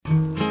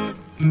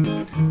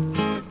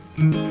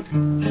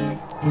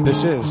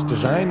This is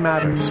Design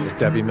Matters with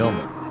Debbie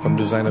Millman from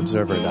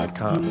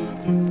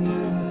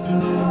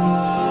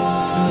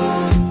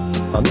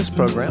DesignObserver.com. On this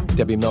program,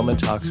 Debbie Millman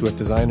talks with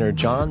designer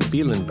John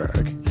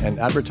Bielenberg and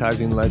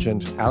advertising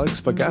legend Alex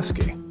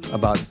Bogusky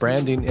about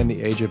branding in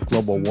the age of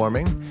global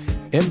warming,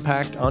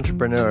 impact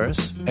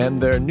entrepreneurs,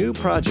 and their new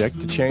project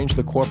to change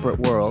the corporate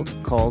world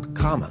called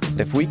Common.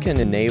 If we can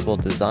enable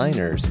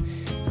designers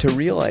to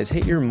realize,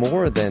 hey, you're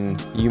more than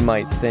you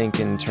might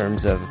think in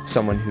terms of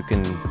someone who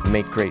can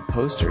make great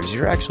posters.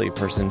 You're actually a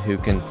person who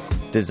can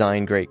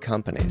design great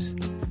companies.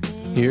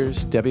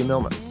 Here's Debbie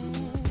Millman.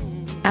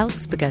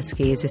 Alex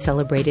Bogusky is a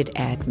celebrated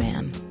ad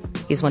man.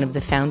 He's one of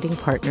the founding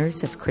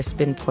partners of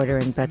Crispin, Porter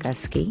 &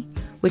 Bogusky,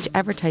 which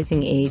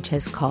Advertising Age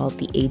has called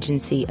the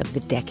agency of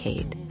the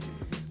decade.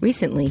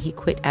 Recently, he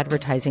quit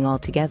advertising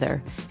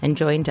altogether and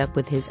joined up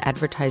with his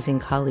advertising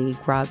colleague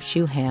Rob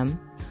Schuham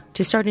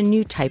to start a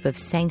new type of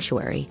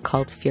sanctuary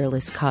called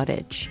Fearless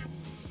Cottage.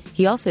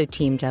 He also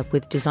teamed up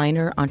with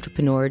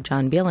designer-entrepreneur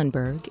John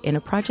Bielenberg in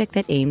a project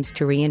that aims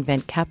to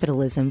reinvent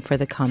capitalism for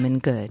the common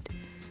good.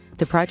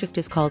 The project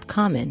is called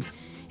Common,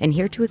 and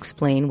here to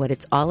explain what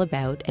it's all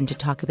about and to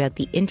talk about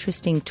the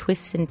interesting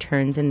twists and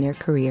turns in their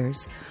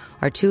careers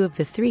are two of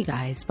the three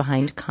guys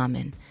behind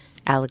Common,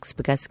 Alex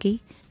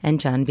Bogusky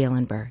and John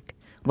Bielenberg.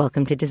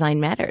 Welcome to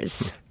Design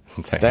Matters.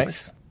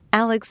 Thanks.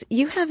 Alex,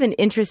 you have an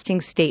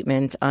interesting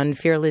statement on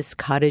Fearless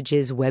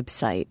Cottage's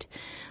website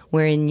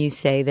wherein you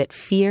say that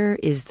fear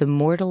is the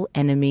mortal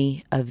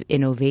enemy of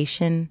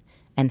innovation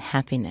and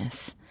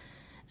happiness.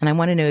 And I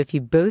want to know if you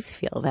both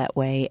feel that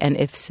way, and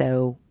if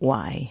so,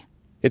 why?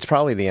 It's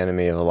probably the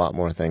enemy of a lot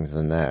more things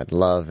than that,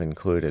 love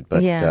included.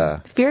 But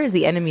fear is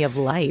the enemy of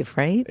life,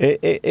 right?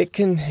 It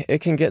can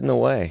get in the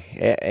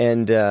way,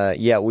 and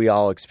we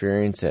all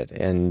experience it.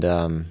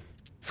 And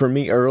for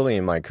me, early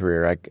in my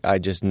career, I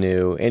just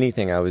knew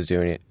anything I was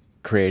doing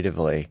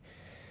creatively,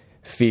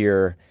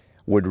 fear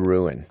would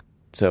ruin.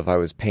 So if I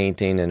was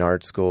painting in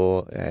art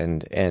school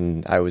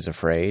and I was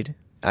afraid,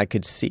 I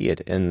could see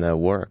it in the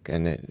work,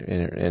 and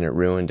it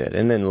ruined it.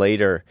 And then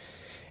later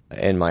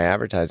in my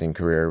advertising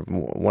career,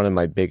 one of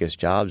my biggest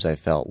jobs I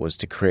felt was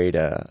to create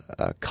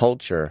a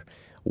culture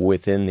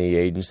within the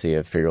agency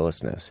of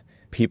fearlessness.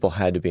 People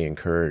had to be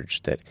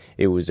encouraged that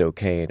it was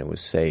okay and it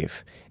was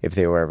safe if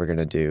they were ever going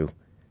to do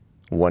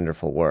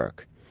wonderful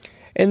work.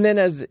 And then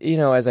as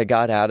I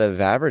got out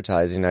of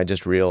advertising, I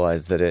just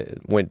realized that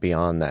it went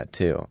beyond that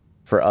too.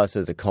 For us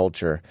as a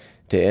culture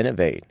to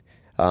innovate,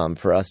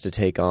 for us to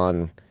take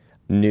on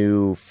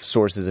new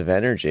sources of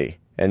energy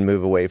and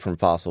move away from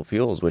fossil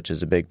fuels, which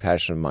is a big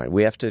passion of mine.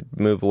 We have to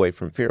move away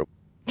from fear.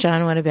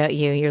 John, what about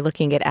you? You're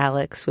looking at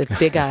Alex with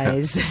big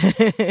eyes.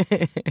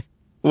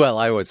 Well,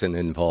 I wasn't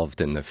involved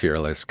in the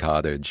Fearless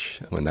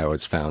Cottage when that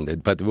was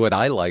founded. But what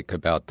I like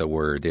about the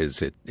word is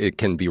it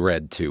can be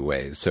read two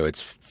ways. So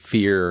it's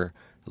fearless.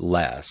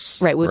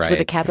 Right, which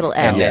with a capital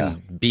L. And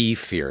then be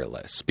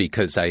fearless.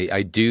 Because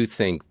I do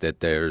think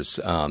that there's,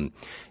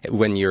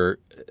 when you're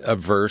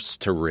averse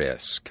to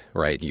risk,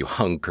 right, you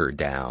hunker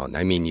down.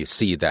 I mean, you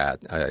see that,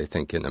 I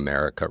think, in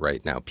America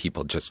right now,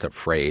 people just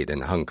afraid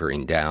and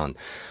hunkering down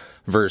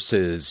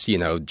versus,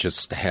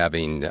 just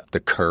having the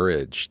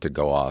courage to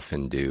go off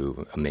and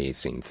do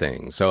amazing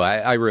things. So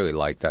I really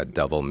like that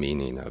double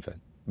meaning of it.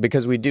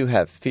 Because we do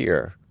have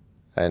fear,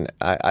 and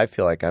I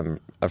feel like I'm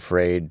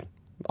afraid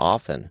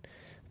often,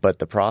 but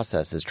the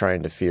process is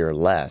trying to fear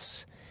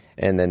less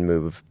and then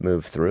move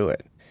through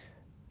it.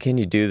 Can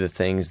you do the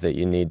things that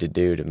you need to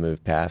do to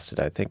move past it?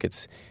 I think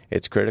it's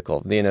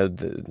critical.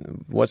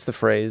 What's the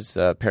phrase,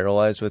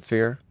 paralyzed with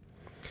fear?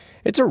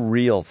 It's a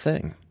real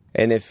thing.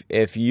 And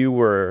if you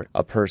were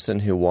a person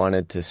who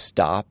wanted to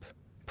stop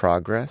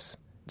progress,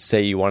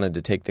 say you wanted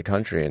to take the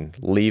country and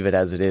leave it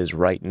as it is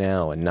right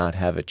now and not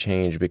have it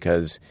change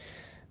because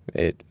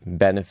it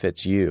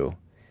benefits you,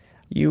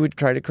 you would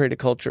try to create a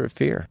culture of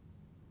fear.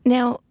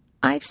 Now,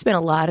 I've spent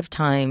a lot of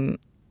time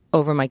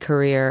over my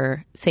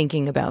career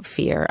thinking about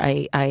fear.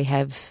 I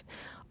have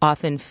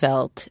often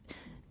felt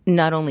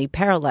not only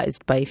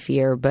paralyzed by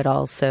fear, but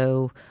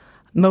also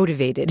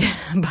motivated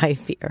by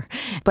fear.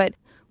 But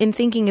in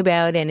thinking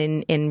about and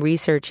in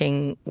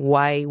researching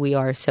why we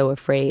are so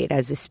afraid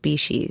as a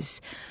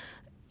species,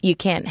 you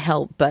can't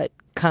help but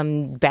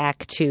come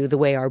back to the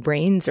way our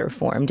brains are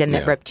formed and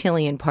that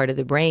reptilian part of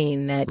the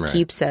brain that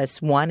keeps us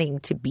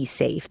wanting to be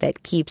safe,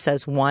 that keeps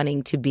us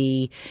wanting to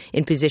be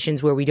in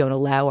positions where we don't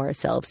allow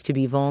ourselves to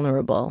be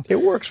vulnerable.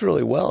 It works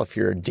really well if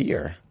you're a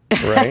deer,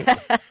 right?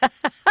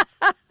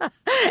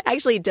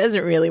 Actually, it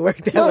doesn't really work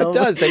that well. No, it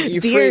does.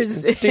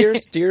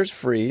 Deers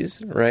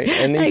freeze, right?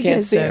 And then you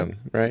can't see them,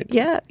 right?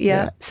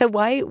 Yeah. So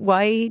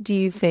why do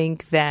you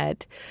think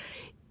that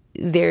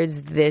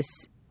there's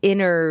this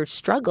inner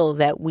struggle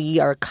that we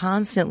are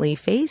constantly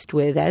faced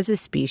with as a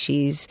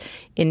species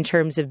in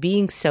terms of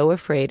being so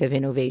afraid of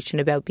innovation,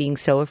 about being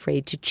so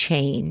afraid to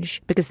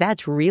change? Because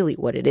that's really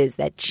what it is,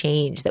 that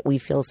change that we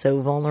feel so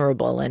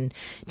vulnerable and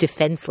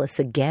defenseless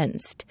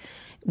against,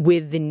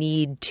 with the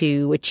need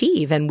to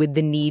achieve and with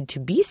the need to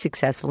be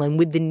successful and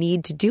with the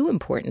need to do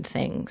important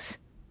things.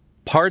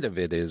 part of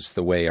it is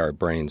the way our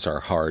brains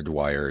are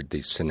hardwired,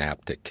 these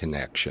synaptic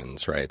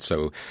connections, right?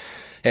 So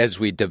as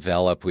we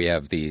develop, we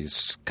have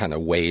these kind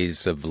of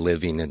ways of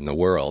living in the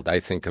world. I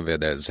think of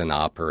it as an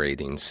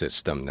operating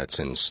system that's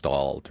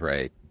installed,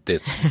 right?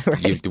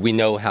 Right. We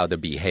know how to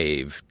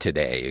behave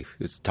today.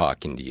 It's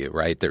talking to you,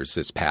 right? There's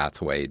this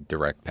pathway,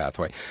 direct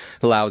pathway,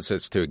 allows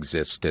us to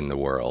exist in the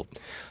world.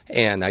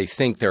 And I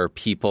think there are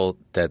people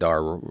that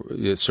are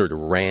sort of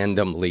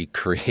randomly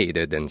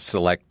created and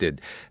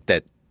selected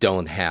that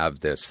don't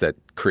have this, that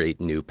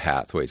create new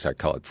pathways. I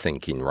call it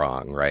thinking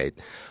wrong, right?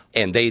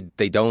 And they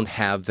don't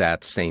have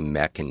that same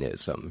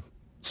mechanism.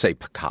 Say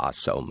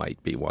Picasso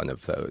might be one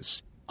of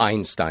those.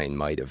 Einstein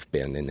might have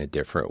been in a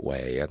different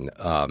way.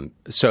 And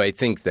so I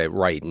think that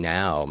right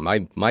now,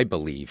 my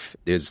belief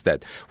is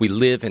that we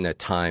live in a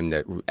time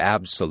that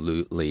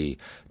absolutely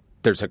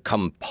there's a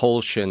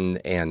compulsion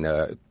and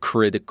a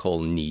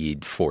critical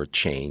need for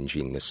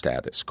changing the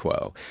status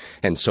quo.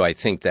 And so I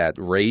think that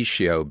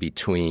ratio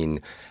between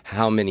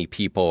how many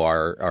people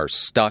are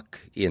stuck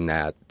in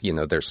that,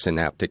 their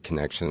synaptic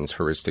connections,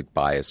 heuristic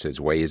biases,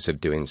 ways of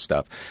doing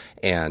stuff,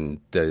 and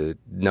the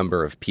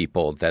number of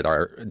people that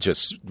are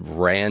just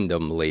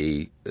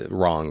randomly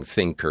wrong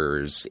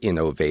thinkers,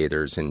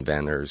 innovators,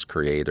 inventors,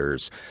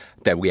 creators,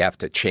 that we have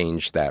to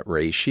change that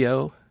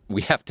ratio.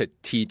 We have to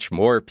teach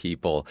more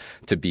people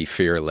to be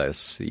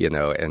fearless,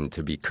 and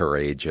to be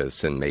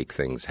courageous and make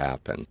things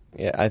happen.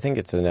 Yeah, I think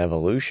it's an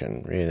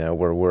evolution,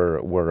 where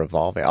we're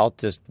evolving. I'll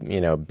just,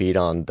 beat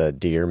on the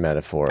deer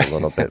metaphor a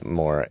little bit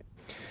more,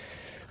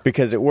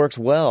 because it works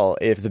well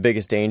if the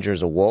biggest danger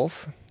is a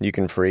wolf. You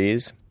can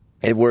freeze.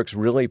 It works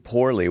really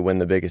poorly when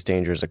the biggest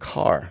danger is a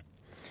car.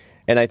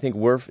 And I think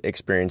we're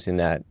experiencing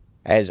that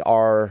as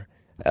our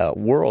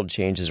world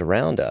changes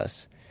around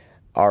us.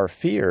 Our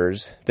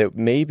fears that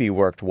maybe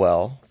worked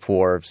well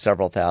for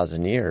several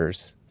thousand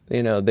years,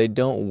 they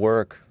don't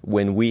work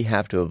when we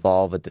have to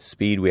evolve at the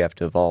speed we have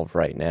to evolve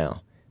right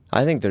now.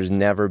 I think there's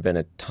never been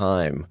a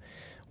time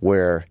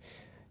where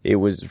it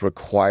was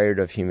required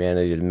of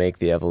humanity to make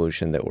the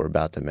evolution that we're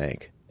about to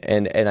make.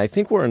 And I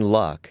think we're in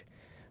luck,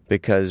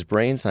 because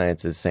brain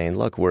science is saying,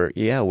 look, we're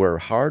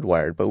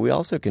hardwired, but we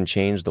also can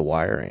change the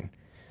wiring.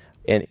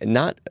 And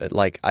not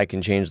like I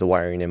can change the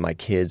wiring in my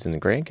kids and the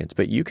grandkids,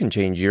 but you can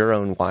change your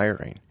own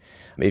wiring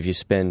if you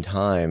spend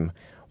time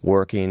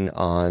working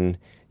on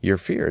your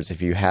fears.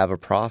 If you have a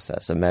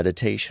process, a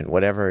meditation,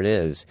 whatever it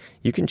is,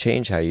 you can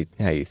change how you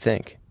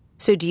think.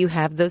 So do you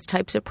have those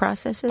types of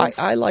processes?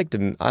 I like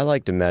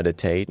to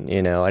meditate.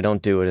 I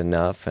don't do it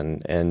enough,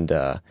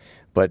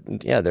 but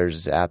yeah,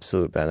 there's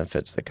absolute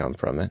benefits that come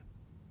from it.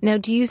 Now,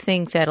 do you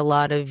think that a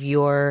lot of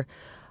your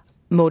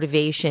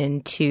motivation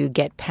to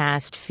get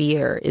past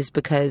fear is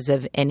because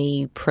of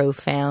any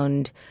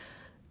profound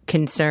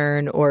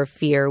concern or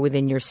fear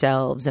within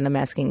yourselves? And I'm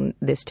asking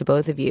this to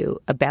both of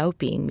you about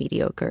being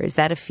mediocre. Is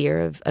that a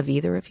fear of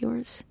either of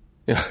yours?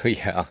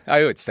 Yeah,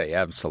 I would say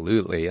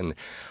absolutely. And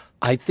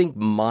I think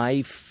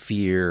my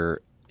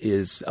fear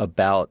is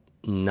about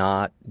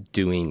not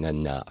doing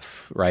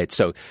enough, right?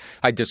 So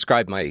I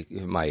describe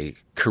my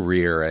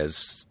career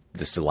as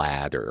this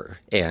ladder,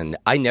 and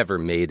I never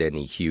made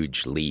any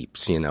huge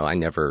leaps. I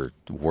never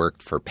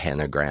worked for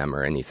Pentagram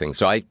or anything.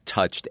 So I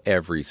touched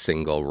every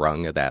single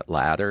rung of that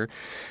ladder.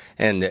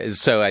 And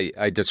so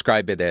I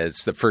describe it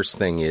as the first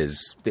thing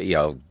is,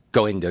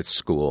 going to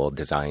school,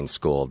 design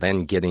school,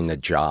 then getting a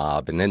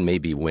job, and then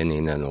maybe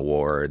winning an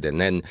award.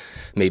 And then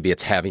maybe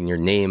it's having your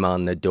name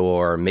on the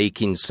door,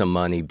 making some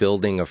money,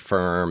 building a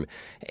firm.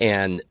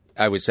 And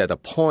I was at a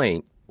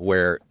point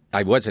where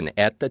I wasn't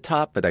at the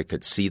top, but I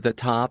could see the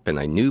top, and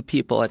I knew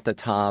people at the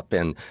top.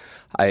 And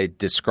I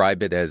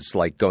describe it as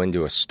like going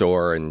to a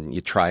store and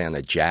you try on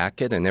a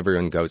jacket and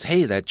everyone goes,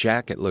 hey, that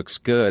jacket looks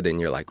good. And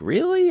you're like,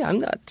 really? I'm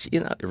not,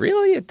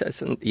 really? It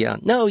doesn't,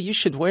 no, you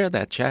should wear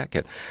that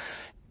jacket.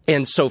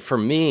 And so for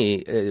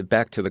me,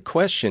 back to the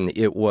question,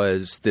 it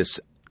was this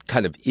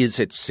kind of, is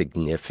it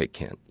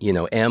significant?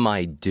 Am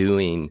I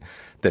doing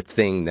the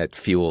thing that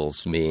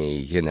fuels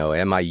me?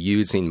 Am I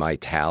using my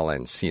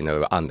talents,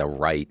 on the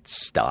right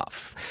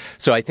stuff?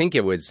 So I think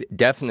it was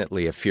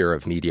definitely a fear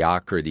of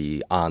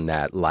mediocrity on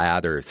that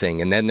ladder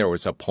thing. And then there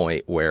was a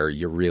point where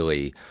you're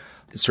really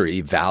sort of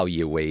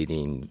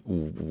evaluating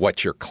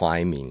what you're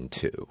climbing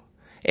to.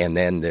 And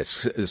then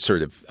this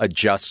sort of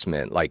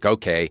adjustment, like,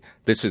 okay,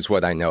 this is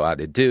what I know how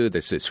to do.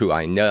 This is who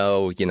I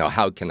know.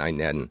 How can I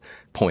then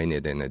point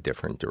it in a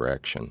different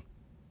direction?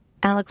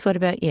 Alex, what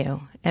about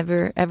you?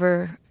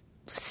 Ever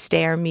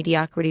stare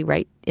mediocrity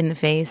right in the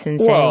face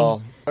and say,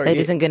 that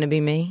isn't going to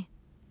be me?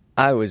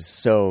 I was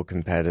so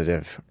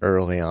competitive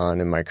early on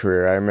in my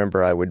career. I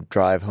remember I would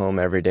drive home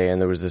every day,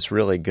 and there was this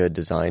really good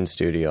design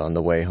studio on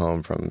the way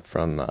home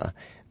from the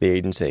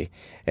agency,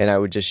 and I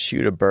would just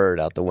shoot a bird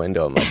out the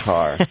window of my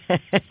car.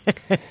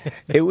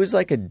 It was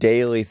like a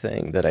daily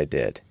thing that I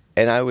did.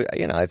 And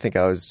I think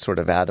I was sort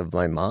of out of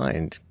my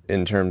mind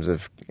in terms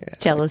of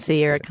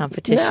jealousy or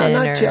competition. No,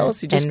 not or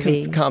jealousy, just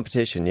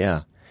competition.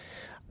 Yeah.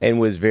 And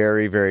was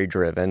very, very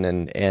driven.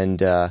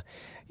 And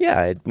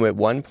at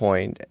one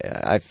point,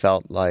 I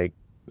felt like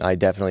I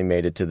definitely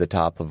made it to the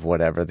top of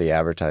whatever the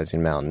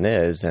advertising mountain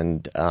is,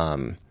 and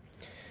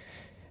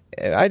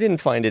I didn't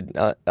find it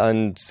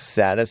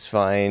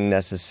unsatisfying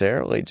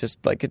necessarily.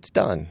 Just like it's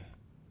done.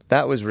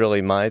 That was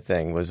really my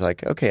thing. Was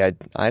like, okay,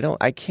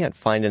 I can't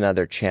find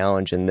another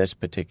challenge in this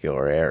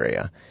particular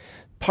area.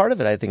 Part of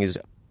it, I think, is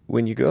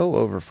when you go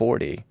over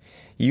 40,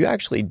 you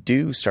actually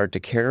do start to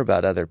care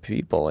about other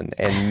people and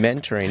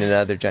mentoring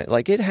another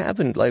like it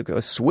happened, like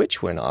a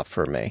switch went off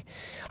for me.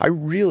 I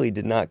really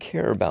did not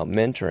care about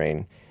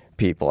mentoring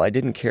people. I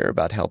didn't care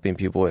about helping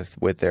people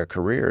with their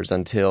careers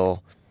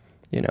until,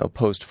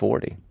 post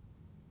 40.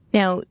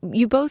 Now,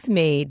 you both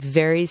made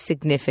very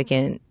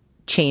significant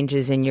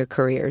changes in your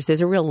careers.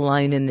 There's a real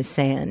line in the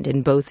sand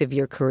in both of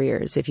your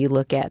careers if you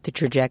look at the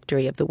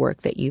trajectory of the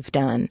work that you've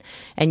done.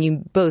 And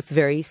you both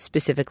very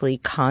specifically,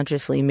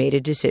 consciously made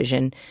a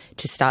decision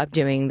to stop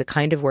doing the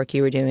kind of work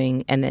you were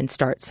doing and then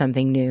start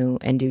something new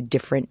and do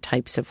different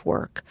types of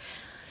work.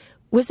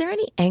 Was there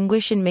any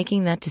anguish in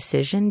making that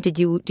decision? Did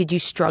you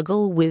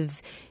struggle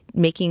with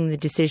making the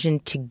decision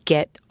to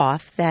get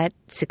off that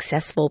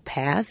successful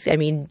path? I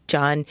mean,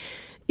 John,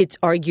 it's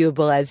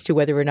arguable as to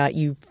whether or not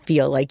you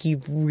feel like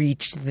you've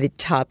reached the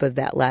top of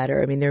that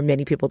ladder. I mean, there are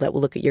many people that will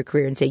look at your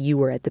career and say you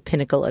were at the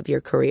pinnacle of your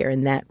career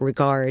in that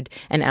regard.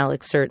 And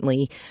Alex,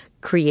 certainly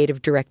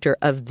creative director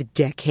of the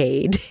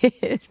decade,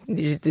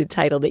 is the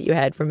title that you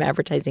had from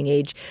Advertising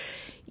Age.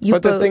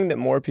 But the thing that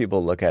more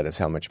people look at is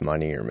how much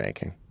money you're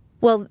making.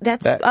 Well,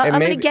 I'm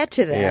going to get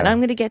to that. Yeah. I'm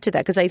going to get to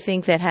that because I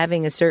think that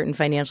having a certain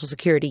financial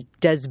security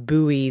does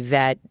buoy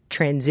that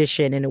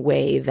transition in a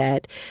way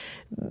that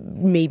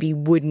maybe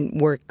wouldn't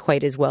work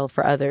quite as well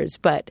for others.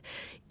 But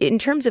in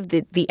terms of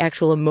the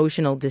actual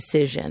emotional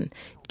decision,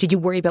 did you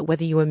worry about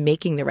whether you were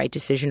making the right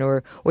decision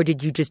or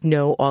did you just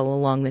know all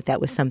along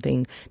that was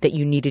something that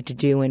you needed to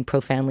do and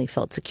profoundly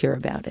felt secure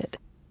about it?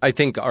 I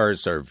think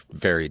ours are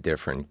very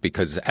different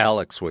because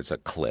Alex was a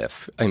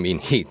cliff. I mean,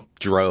 he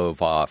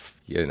drove off,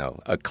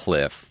 a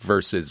cliff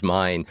versus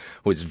mine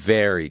was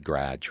very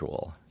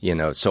gradual,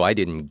 so I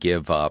didn't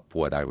give up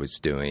what I was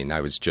doing.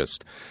 I was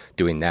just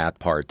doing that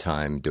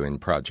part-time, doing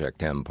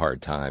Project M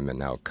part-time and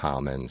now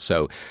Common.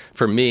 So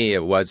for me,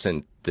 it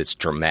wasn't this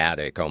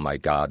dramatic, oh my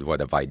God, what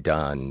have I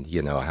done?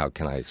 How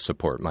can I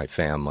support my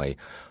family?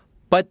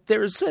 But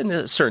there's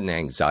a certain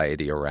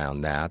anxiety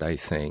around that, I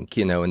think,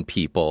 and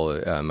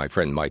people, my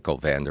friend Michael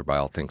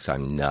Vanderbilt thinks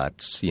I'm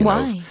nuts.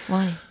 Why?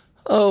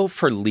 Oh,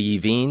 for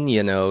leaving,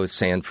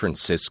 San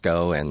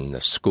Francisco and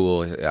the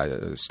school. I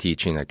was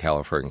teaching at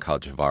California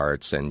College of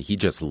Arts, and he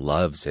just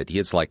loves it. He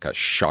is like a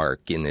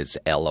shark in his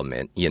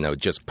element,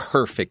 just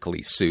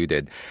perfectly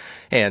suited.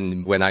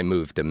 And when I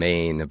moved to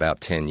Maine about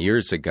 10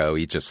 years ago,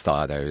 he just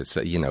thought I was,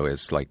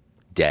 is like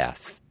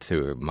death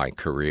to my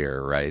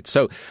career, right?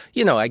 So,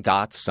 I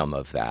got some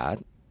of that.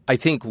 I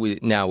think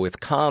now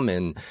with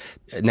Common,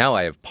 now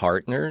I have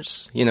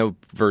partners,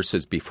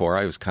 versus before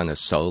I was kind of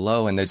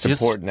solo. And it's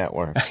support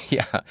network.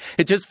 Yeah.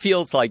 It just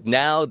feels like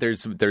now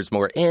there's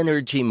more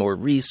energy, more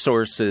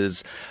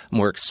resources,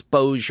 more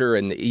exposure.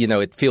 And,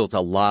 it feels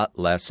a lot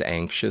less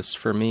anxious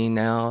for me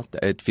now.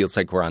 It feels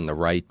like we're on the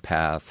right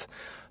path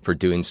for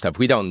doing stuff.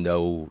 We don't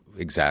know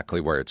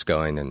exactly where it's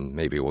going, and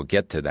maybe we'll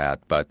get to that,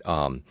 but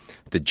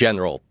the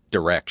general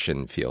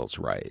direction feels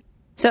right.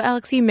 So,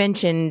 Alex, you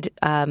mentioned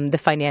the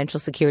financial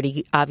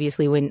security,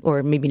 obviously,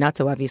 or maybe not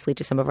so obviously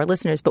to some of our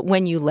listeners, but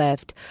when you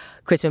left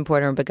Crispin,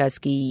 Porter, and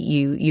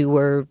Bogusky, you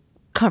were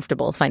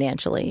comfortable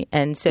financially,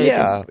 and so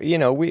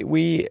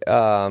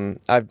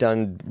I've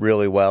done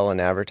really well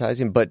in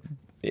advertising, but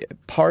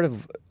part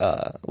of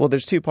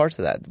there's two parts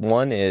of that.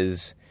 One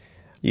is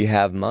you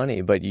have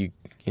money, but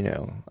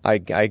I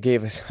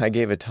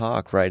gave a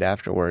talk right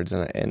afterwards,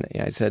 and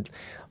I said,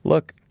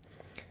 look,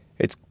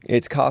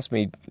 it's cost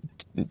me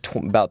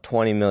about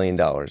 $20 million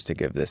to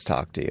give this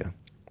talk to you,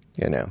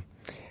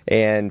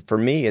 and for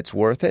me, it's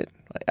worth it.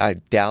 I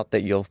doubt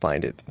that you'll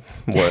find it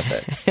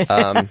worth it,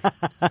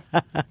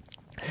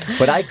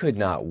 but I could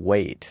not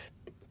wait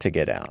to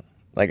get out.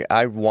 Like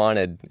I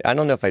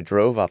don't know if I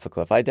drove off a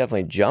cliff. I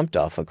definitely jumped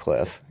off a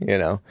cliff,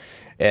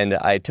 and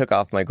I took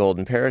off my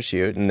golden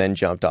parachute and then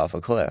jumped off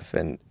a cliff.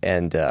 And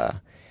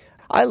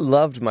I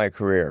loved my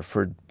career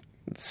for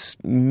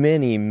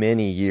many,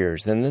 many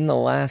years. And then the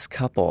last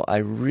couple, I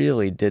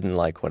really didn't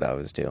like what I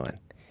was doing.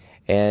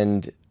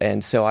 And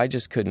so I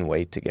just couldn't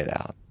wait to get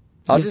out.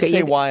 I'll just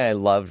say why I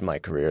loved my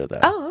career, though.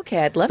 Oh,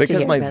 okay. I'd love to hear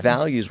because my about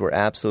values were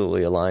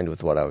absolutely aligned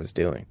with what I was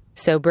doing.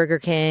 So Burger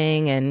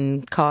King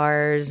and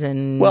cars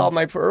and... Well,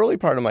 my early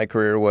part of my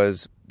career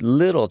was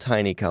little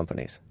tiny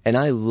companies, and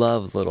I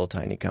love little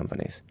tiny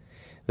companies.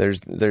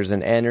 There's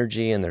an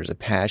energy and there's a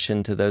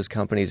passion to those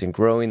companies and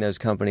growing those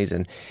companies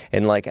and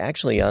like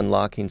actually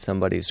unlocking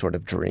somebody's sort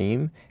of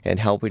dream and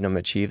helping them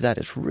achieve that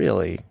is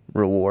really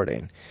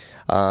rewarding.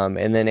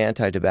 And then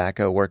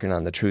anti-tobacco, working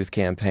on the Truth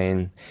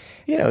campaign,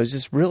 it was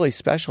just really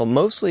special,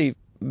 mostly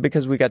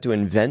because we got to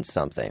invent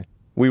something.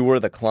 We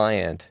were the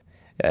client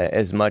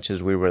as much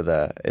as we were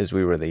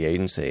the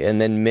agency.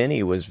 And then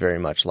Mini was very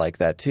much like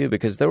that too,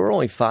 because there were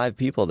only 5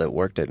 people that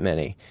worked at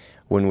Mini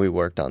when we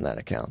worked on that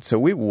account. So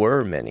we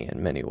were Mini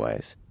in many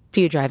ways. Do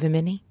you drive a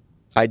Mini?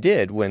 I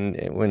did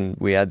when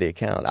we had the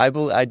account.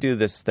 I do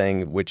this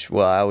thing which,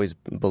 I always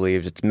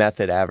believed it's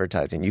method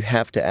advertising. You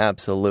have to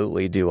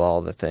absolutely do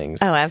all the things.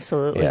 Oh,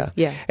 absolutely.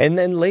 Yeah. And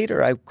then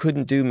later I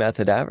couldn't do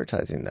method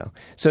advertising though.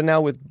 So now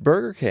with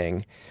Burger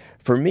King,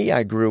 for me,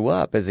 I grew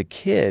up as a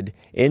kid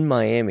in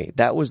Miami.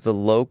 That was the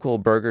local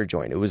burger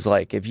joint. It was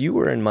like if you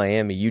were in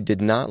Miami, you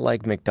did not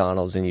like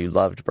McDonald's and you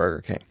loved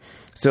Burger King.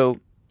 So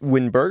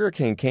when Burger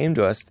King came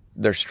to us,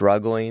 they're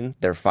struggling,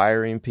 they're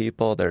firing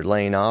people, they're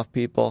laying off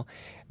people.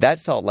 That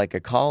felt like a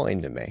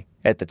calling to me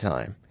at the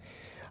time.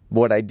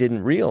 What I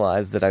didn't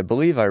realize that I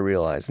believe I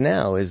realize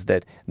now is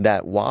that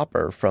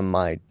Whopper from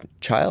my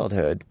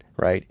childhood,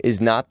 right, is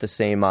not the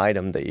same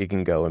item that you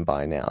can go and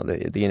buy now.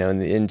 In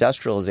the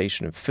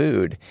industrialization of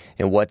food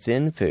and what's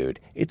in food,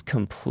 it's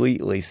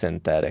completely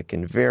synthetic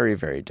and very,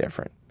 very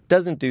different.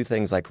 Doesn't do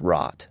things like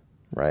rot,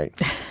 right,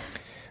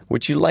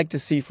 which you like to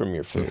see from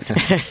your food.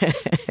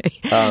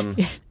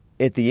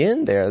 At the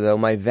end there, though,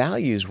 my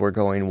values were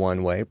going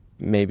one way,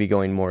 maybe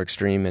going more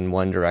extreme in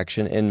one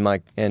direction, and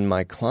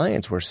my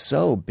clients were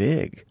so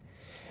big.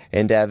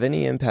 And to have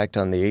any impact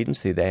on the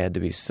agency, they had to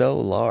be so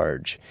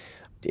large.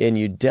 And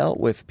you dealt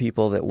with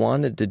people that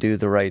wanted to do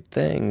the right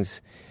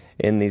things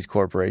in these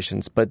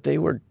corporations, but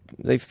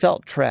they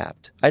felt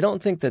trapped. I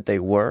don't think that they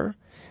were,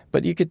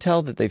 but you could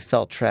tell that they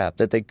felt trapped,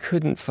 that they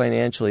couldn't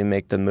financially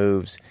make the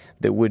moves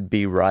that would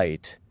be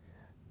right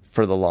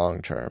for the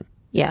long term.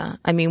 Yeah.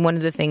 I mean, one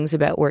of the things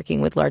about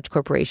working with large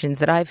corporations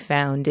that I've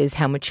found is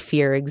how much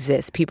fear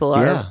exists. People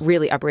are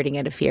really operating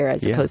out of fear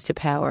as opposed to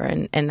power.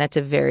 And that's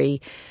a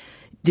very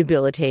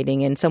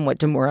debilitating and somewhat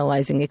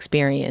demoralizing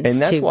experience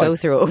to go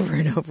through over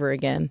and over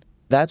again.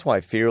 That's why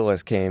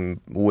Fearless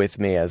came with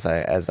me as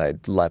I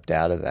leapt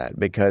out of that,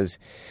 because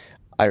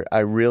I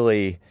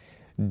really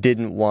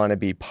didn't want to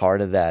be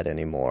part of that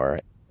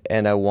anymore.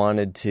 And I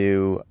wanted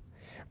to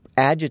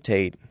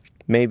agitate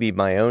maybe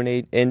my own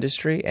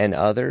industry and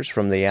others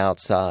from the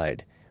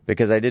outside,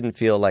 because I didn't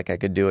feel like I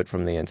could do it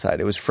from the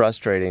inside. It was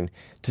frustrating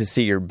to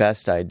see your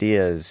best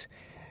ideas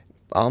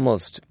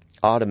almost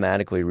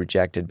automatically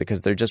rejected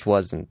because there just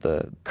wasn't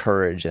the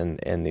courage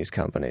in these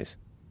companies.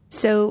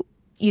 So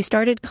you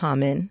started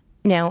Common.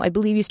 Now, I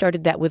believe you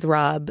started that with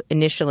Rob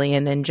initially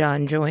and then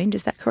John joined.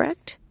 Is that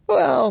correct?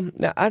 Well,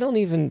 I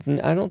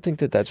don't think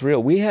that that's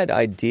real. We had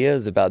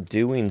ideas about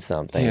doing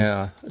something.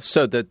 Yeah.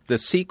 So the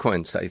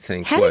sequence, I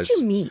think, How did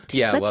you meet?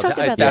 Yeah, Let's talk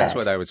about that's that.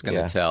 what I was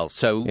going to tell.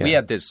 So we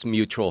had this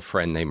mutual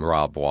friend named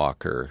Rob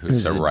Walker,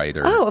 who's a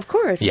writer. Oh, of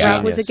course. Yeah.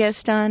 Rob was a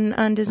guest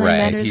on Design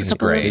Matters a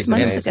couple of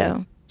months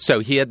ago. So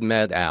he had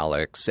met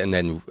Alex, and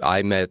then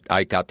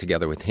I got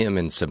together with him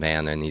in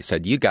Savannah, and he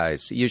said, you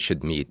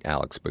should meet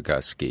Alex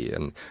Bogusky.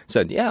 And I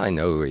said, yeah, I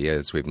know who he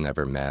is. We've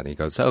never met. He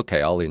goes,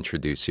 okay, I'll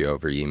introduce you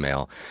over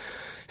email.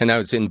 And I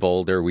was in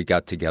Boulder. We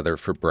got together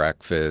for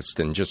breakfast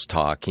and just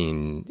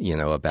talking,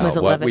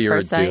 about what we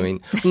were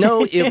doing.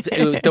 No,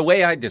 the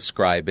way I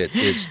describe it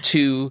is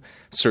two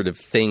sort of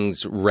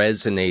things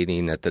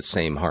resonating at the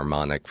same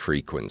harmonic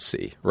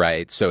frequency,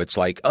 right? So it's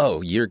like,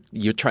 oh, you're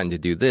trying to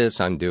do this,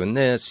 I'm doing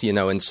this,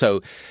 and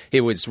so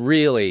it was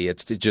really,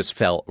 it just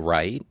felt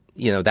right.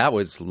 That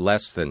was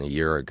less than a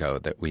year ago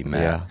that we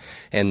met. Yeah.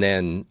 And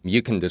then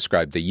you can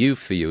describe the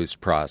U-Fuse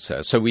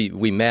process. So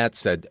we met,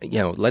 said,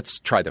 let's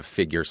try to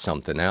figure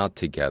something out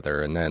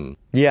together. And then...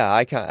 Yeah,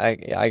 I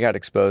got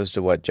exposed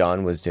to what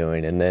John was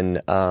doing. And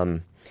then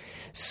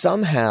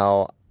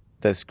somehow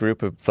this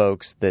group of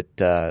folks that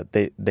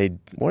they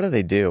what do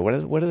they do?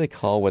 What do they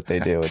call what they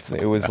do?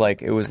 It was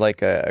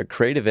like a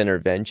creative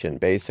intervention,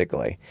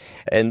 basically.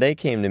 And they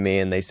came to me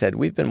and they said,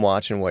 "We've been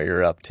watching what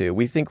you're up to.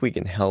 We think we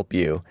can help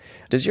you.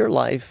 Does your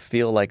life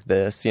feel like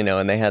this?"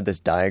 And they had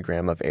this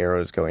diagram of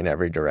arrows going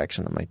every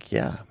direction. I'm like,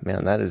 "Yeah,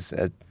 man, that is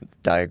a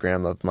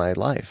diagram of my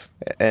life."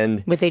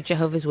 And were they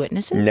Jehovah's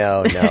Witnesses?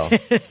 No.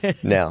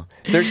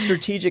 They're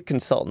strategic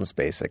consultants,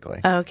 basically.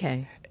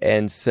 Okay.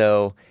 And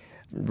so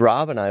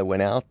Rob and I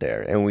went out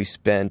there and we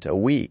spent a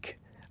week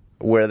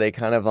where they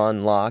kind of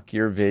unlock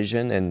your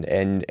vision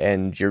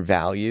and your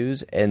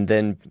values and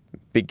then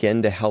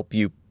begin to help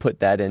you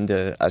put that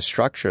into a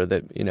structure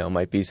that,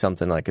 might be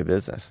something like a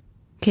business.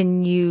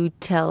 Can you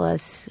tell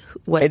us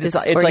what this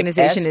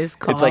organization is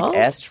called? It's like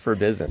EST for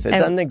business. It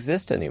doesn't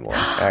exist anymore,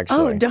 actually.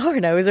 Oh,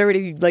 darn. I was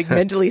already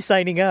mentally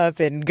signing up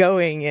and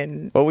going.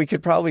 And well, we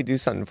could probably do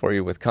something for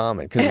you with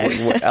Common,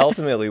 because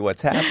ultimately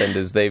what's happened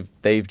is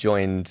they've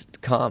joined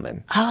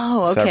Common.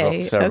 Oh,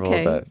 okay. Several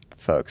of the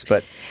folks.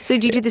 But so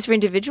do you do this for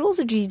individuals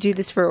or do you do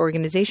this for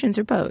organizations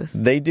or both?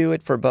 They do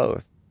it for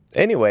both.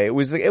 Anyway, it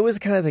was the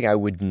kind of thing I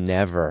would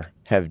never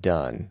have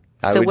done.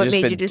 So what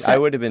made you decide? I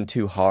would have been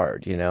too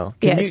hard,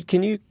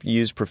 Can you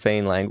use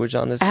profane language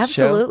on this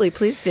Absolutely, show?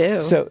 Please do.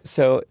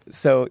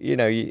 So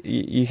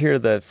you hear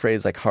the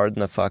phrase like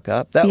 "harden the fuck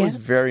up." That was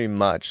very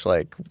much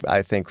like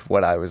I think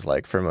what I was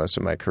like for most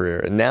of my career.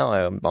 And now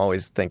I'm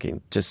always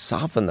thinking, just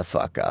soften the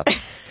fuck up.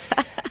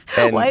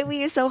 Why were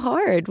you so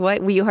hard? Why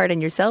were you hard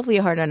on yourself? Were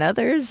you hard on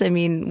others? I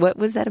mean, what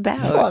was that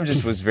about? Well, I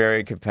just was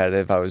very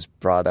competitive. I was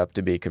brought up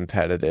to be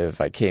competitive.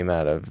 I came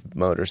out of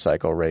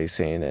motorcycle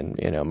racing,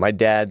 and my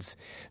dad's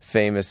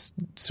famous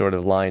sort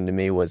of line to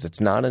me was,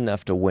 "It's not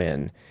enough to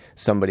win;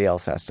 somebody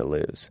else has to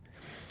lose."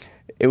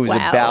 It was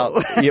about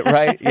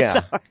right,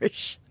 yeah, That's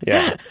harsh.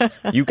 yeah.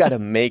 You got to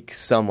make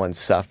someone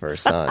suffer,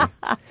 son.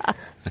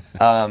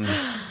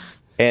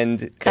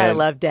 And Gotta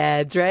love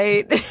dads,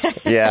 right?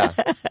 Yeah.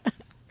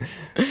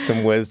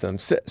 Some wisdom.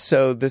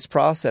 So this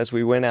process,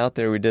 we went out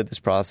there, we did this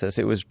process.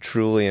 It was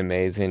truly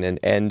amazing.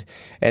 And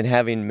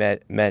having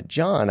met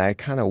John, I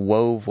kind of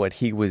wove what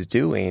he was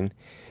doing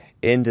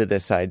into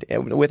this idea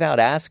without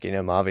asking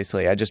him,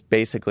 obviously. I just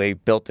basically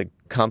built a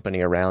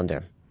company around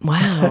him.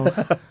 Wow.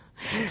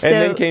 And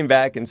then came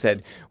back and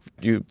said,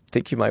 "Do you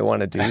think you might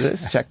want to do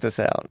this? Check this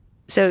out."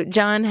 So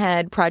John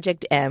had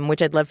Project M,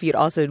 which I'd love for you to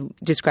also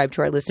describe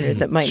to our listeners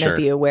that might not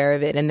be aware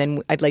of it. And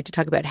then I'd like to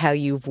talk about how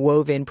you've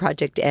woven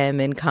Project M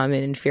and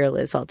Common and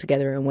Fearless all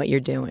together and what you're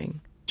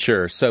doing.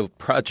 Sure. So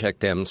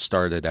Project M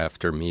started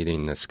after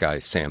meeting this guy,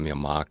 Samuel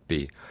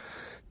Mockbee,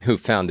 who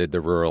founded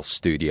the Rural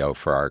Studio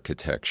for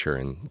Architecture,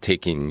 and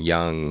taking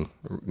young,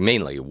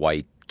 mainly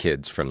white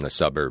kids from the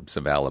suburbs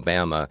of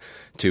Alabama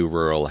to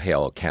rural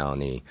Hale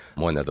County,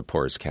 one of the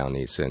poorest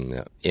counties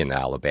in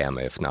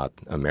Alabama, if not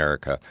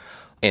America.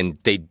 And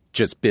they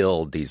just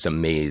build these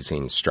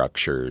amazing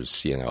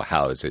structures,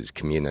 houses,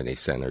 community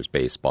centers,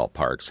 baseball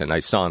parks. And I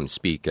saw him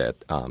speak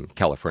at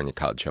California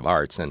College of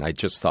Arts, and I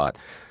just thought,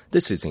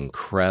 this is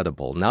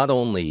incredible. Not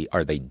only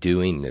are they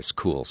doing this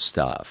cool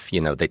stuff,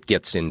 that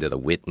gets into the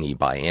Whitney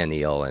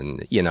Biennial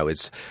and,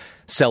 is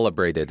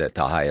celebrated at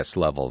the highest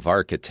level of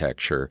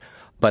architecture,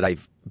 but I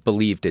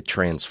believed it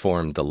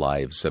transformed the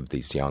lives of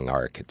these young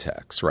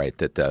architects, right?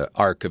 That the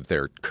arc of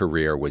their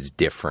career was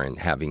different,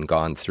 having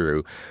gone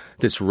through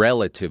this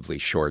relatively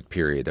short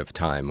period of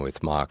time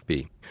with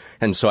Mockbee.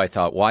 And so I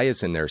thought, why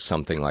isn't there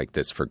something like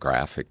this for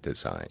graphic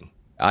design?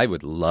 I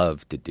would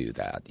love to do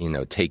that,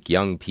 take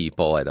young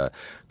people at a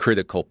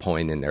critical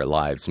point in their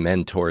lives,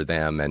 mentor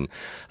them. And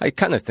I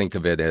kind of think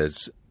of it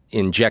as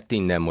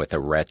injecting them with a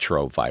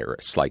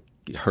retrovirus, like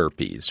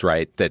herpes,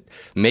 right? That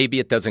maybe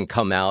it doesn't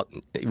come out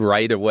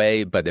right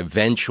away, but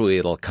eventually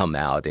it'll come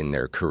out in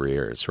their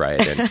careers, right?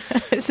 And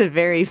it's a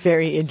very,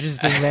 very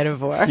interesting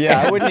metaphor.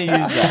 Yeah, I wouldn't have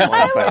used that one.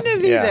 I wouldn't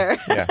have either.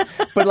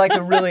 Yeah. But like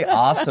a really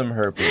awesome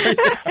herpes.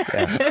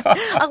 Yeah.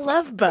 A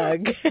love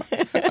bug.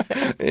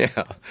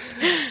 Yeah.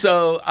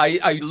 So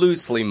I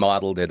loosely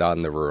modeled it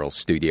on the Rural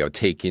Studio,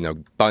 taking a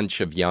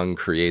bunch of young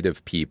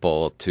creative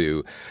people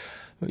to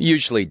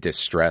usually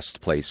distressed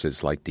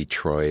places like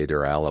Detroit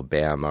or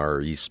Alabama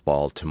or East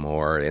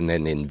Baltimore, and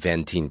then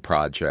inventing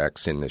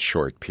projects in the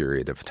short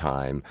period of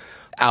time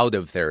out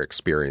of their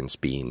experience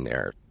being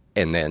there.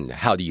 And then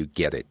how do you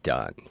get it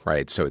done,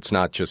 right? So it's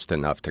not just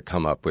enough to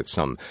come up with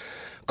some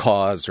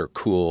cause or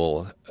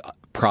cool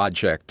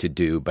project to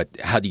do, but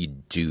how do you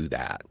do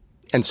that?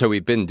 And so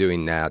we've been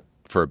doing that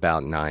for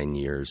about 9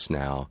 years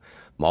now,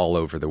 all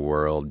over the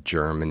world,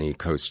 Germany,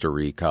 Costa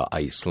Rica,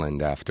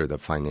 Iceland after the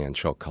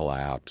financial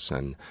collapse.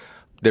 And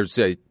there's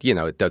it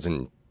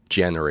doesn't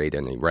generate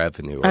any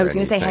revenue or I was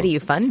going to say, anything. how do you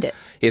fund it?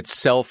 It's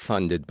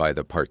self-funded by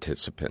the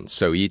participants.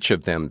 So each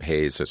of them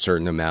pays a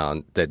certain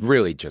amount that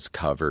really just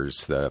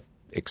covers the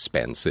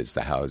expenses,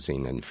 the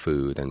housing and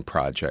food and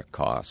project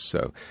costs.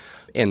 So,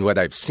 and what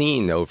I've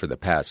seen over the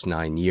past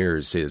 9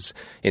 years is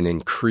an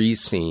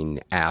increasing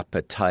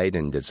appetite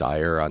and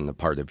desire on the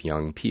part of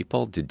young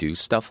people to do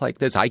stuff like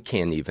this. I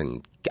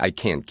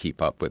can't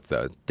keep up with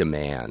the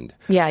demand.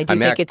 Yeah, I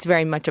think it's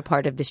very much a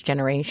part of this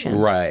generation.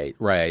 Right.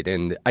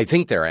 And I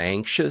think they're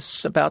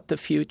anxious about the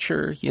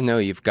future.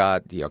 You've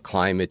got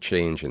climate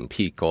change and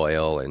peak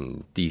oil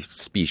and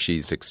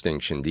species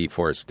extinction,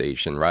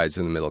 deforestation, rise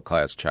in the middle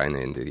class, China,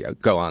 India,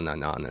 go on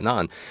and on and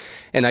on.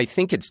 And I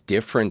think it's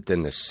different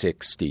than the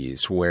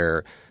 60s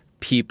where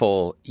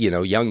people,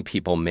 young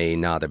people may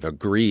not have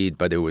agreed,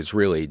 but it was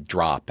really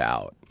drop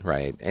out,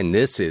 right? And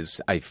this is,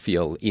 I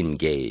feel,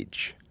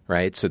 engage.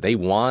 Right? So they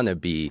want to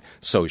be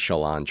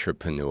social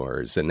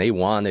entrepreneurs and they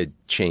want to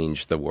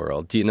change the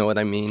world. Do you know what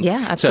I mean?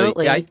 Yeah,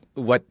 absolutely. So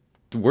what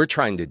we're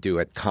trying to do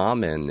at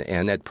Common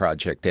and at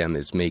Project M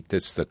is make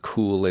this the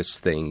coolest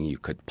thing you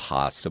could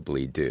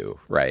possibly do,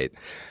 right?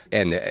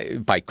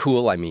 And by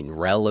cool, I mean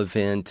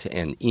relevant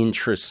and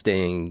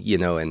interesting,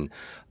 and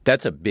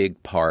that's a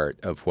big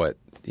part of what,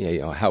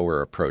 how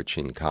we're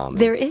approaching Common.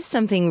 There is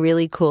something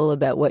really cool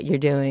about what you're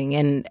doing.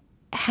 And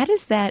how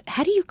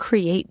do you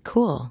create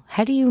cool?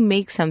 How do you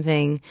make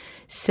something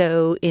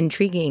so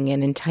intriguing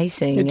and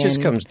enticing? It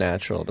just comes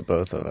natural to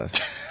both of us.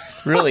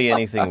 Really,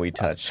 anything we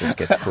touch just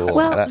gets cool.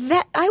 Well,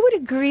 I would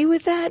agree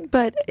with that,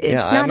 but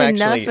it's not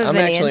enough of an answer. I'm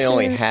actually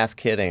only half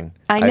kidding.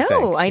 I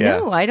know.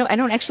 I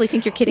don't actually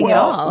think you're kidding at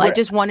all. I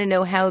just want to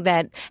know how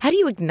do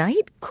you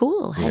ignite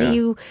cool? How do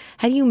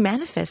you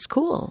manifest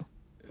cool?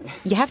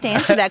 You have to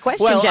answer that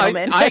question,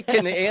 gentlemen. I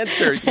can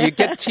answer. You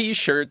get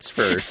T-shirts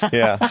first.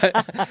 Yeah.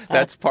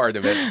 That's part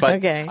of it. But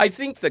okay. I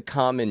think the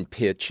Common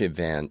Pitch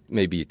event,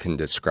 maybe you can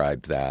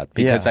describe that.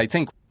 Because I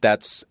think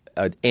that's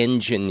an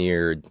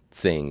engineered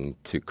thing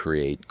to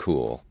create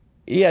cool.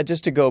 Yeah,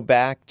 just to go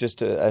back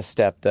just a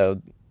step,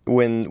 though,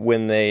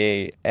 when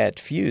they at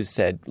Fuse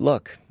said,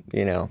 look,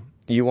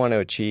 you want to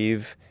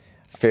achieve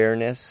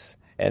fairness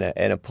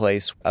and a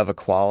place of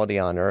equality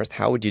on Earth,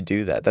 how would you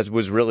do that? That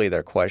was really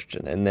their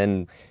question. And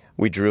then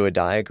we drew a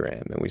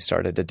diagram, and we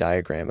started to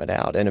diagram it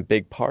out. And a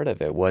big part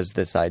of it was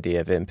this idea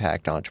of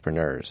impact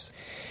entrepreneurs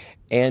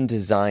and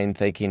design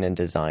thinking and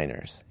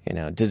designers.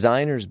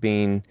 Designers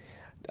being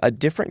a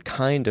different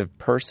kind of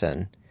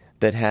person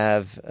that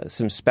have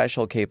some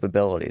special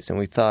capabilities. And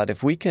we thought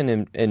if we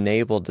can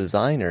enable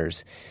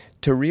designers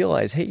to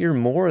realize, hey, you're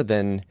more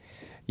than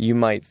you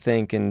might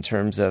think in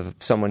terms of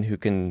someone who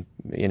can,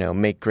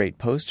 make great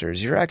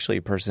posters. You're actually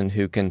a person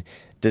who can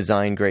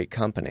design great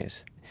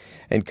companies.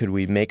 And could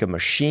we make a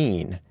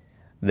machine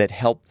that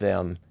helped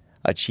them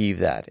achieve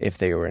that if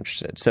they were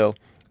interested? So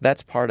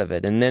that's part of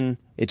it. And then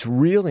it's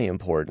really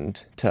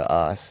important to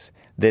us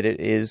that it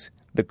is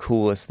the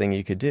coolest thing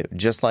you could do.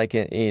 Just like,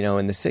 in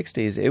the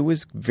 60s, it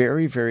was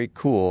very, very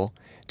cool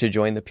to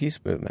join the peace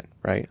movement,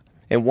 right?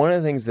 And one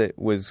of the things that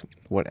was,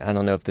 I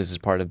don't know if this is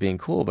part of being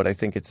cool, but I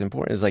think it's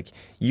important, is like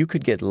you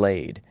could get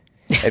laid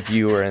if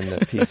you were in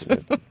the peace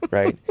movement,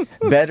 right?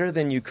 Better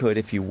than you could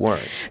if you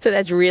weren't. So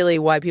that's really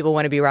why people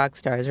want to be rock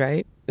stars,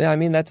 right? Yeah, I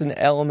mean, that's an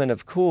element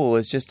of cool.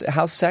 It's just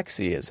how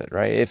sexy is it,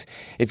 right?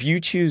 If you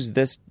choose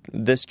this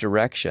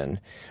direction,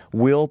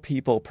 will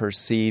people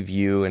perceive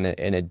you in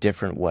a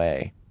different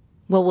way?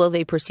 Well, will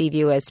they perceive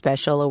you as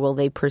special, or will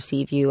they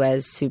perceive you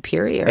as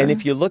superior? And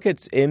if you look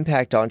at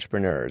impact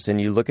entrepreneurs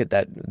and you look at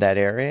that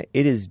area,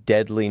 it is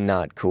deadly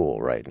not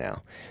cool right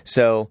now.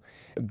 So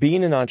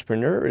being an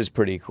entrepreneur is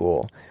pretty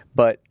cool,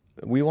 but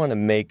we want to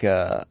make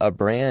a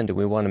brand, and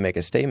we want to make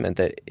a statement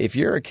that if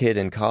you're a kid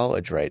in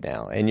college right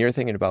now and you're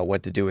thinking about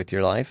what to do with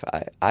your life,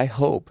 I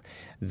hope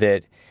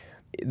that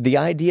the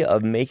idea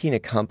of making a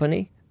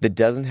company that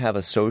doesn't have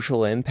a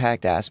social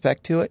impact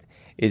aspect to it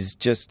is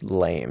just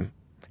lame.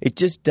 It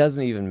just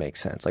doesn't even make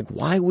sense. Like,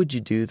 why would you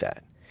do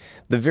that?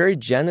 The very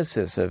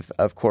genesis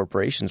of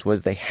corporations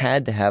was they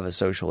had to have a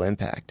social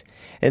impact.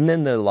 And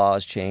then the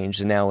laws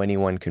changed, and now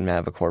anyone can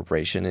have a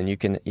corporation, and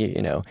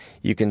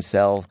you can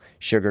sell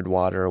sugared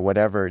water or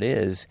whatever it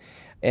is,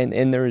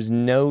 and there is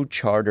no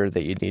charter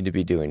that you need to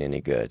be doing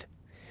any good.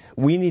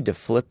 We need to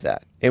flip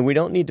that. And we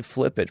don't need to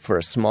flip it for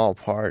a small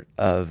part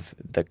of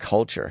the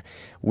culture.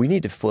 We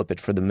need to flip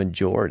it for the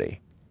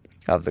majority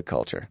of the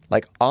culture.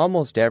 Like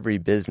almost every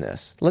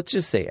business, let's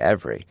just say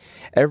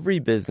every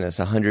business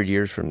 100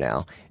 years from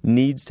now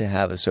needs to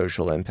have a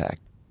social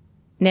impact.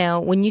 Now,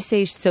 when you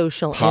say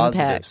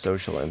positive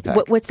social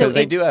impact, what's so? Because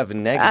they do have a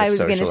negative social impact. I was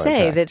going to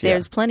say that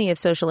there's plenty of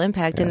social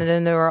impact, and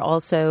then there are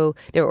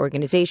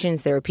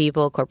organizations, there are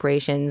people,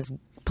 corporations,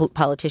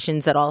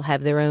 politicians that all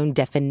have their own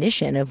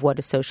definition of what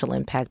a social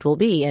impact will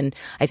be. And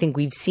I think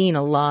we've seen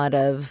a lot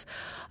of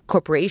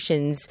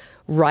corporations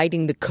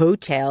riding the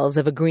coattails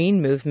of a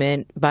green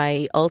movement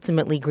by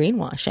ultimately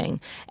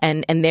greenwashing.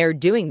 And they're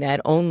doing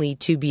that only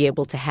to be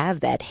able to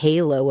have that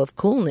halo of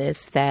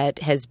coolness that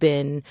has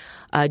been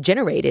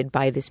generated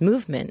by this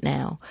movement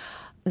now.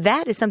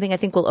 That is something I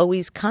think we'll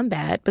always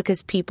combat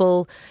because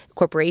people,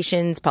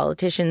 corporations,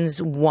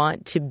 politicians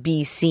want to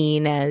be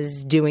seen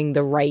as doing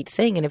the right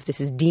thing. And if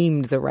this is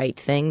deemed the right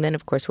thing, then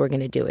of course we're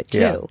going to do it too.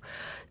 Yeah.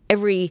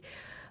 Every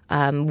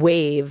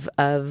wave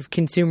of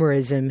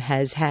consumerism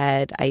has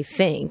had, I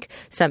think,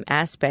 some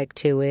aspect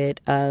to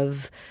it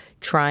of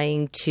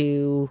trying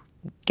to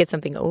get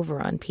something over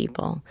on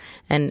people.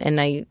 And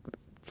I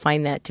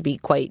find that to be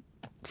quite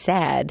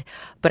sad,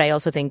 but I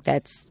also think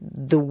that's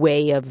the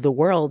way of the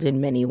world in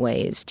many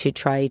ways, to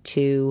try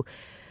to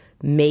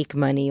make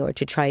money or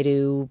to try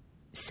to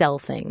sell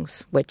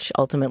things, which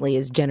ultimately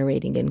is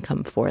generating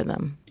income for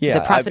them. Yeah,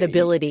 the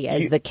profitability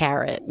as the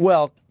carrot.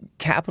 Well,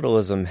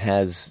 capitalism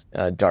has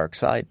a dark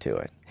side to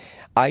it.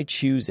 I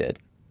choose it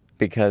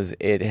because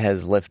it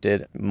has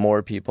lifted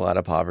more people out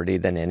of poverty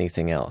than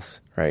anything else,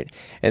 right?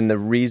 And the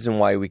reason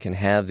why we can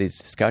have these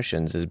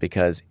discussions is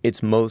because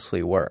it's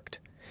mostly worked.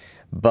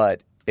 But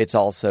it's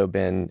also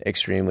been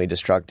extremely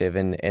destructive,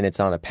 and it's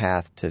on a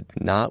path to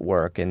not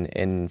work and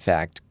in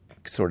fact,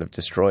 sort of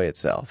destroy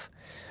itself,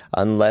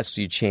 unless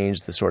you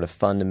change the sort of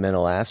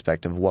fundamental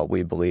aspect of what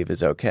we believe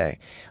is okay.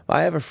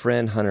 I have a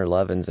friend, Hunter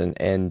Levins,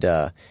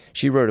 and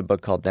she wrote a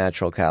book called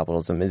Natural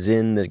Capitalism, is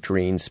in the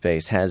green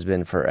space, has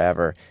been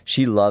forever.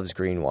 She loves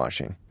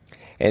greenwashing.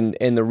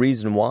 And the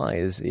reason why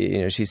is,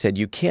 she said,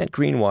 you can't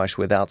greenwash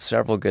without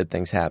several good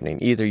things happening.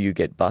 Either you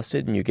get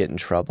busted and you get in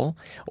trouble,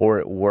 or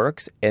it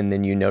works and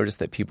then you notice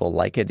that people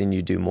like it and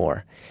you do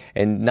more.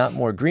 And not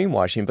more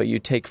greenwashing, but you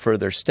take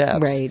further steps.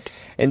 Right.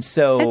 And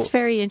so that's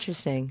very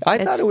interesting.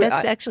 That's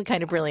actually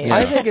kind of brilliant.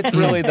 I think it's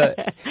really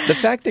the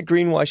fact that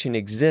greenwashing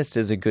exists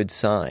is a good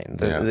sign.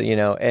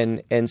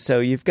 And so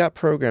you've got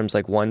programs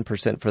like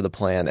 1% for the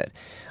Planet.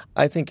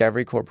 I think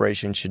every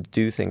corporation should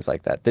do things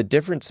like that. The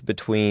difference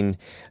between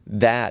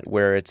that,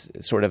 where it's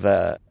sort of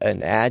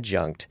an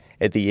adjunct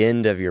at the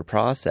end of your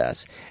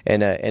process,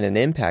 and an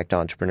impact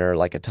entrepreneur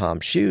like a Tom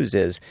Shoes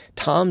is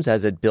Tom's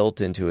has it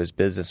built into his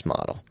business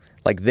model.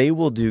 Like, they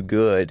will do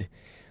good,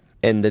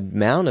 and the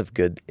amount of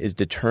good is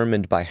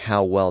determined by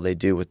how well they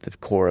do with the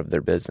core of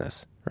their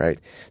business. Right.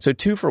 So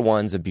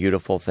 2-for-1's a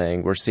beautiful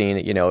thing. We're seeing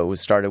it,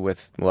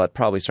 it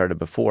probably started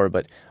before,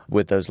 but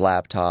with those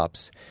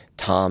laptops,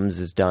 Tom's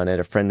has done it.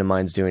 A friend of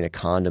mine's doing a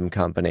condom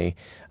company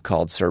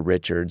called Sir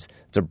Richard's.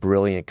 It's a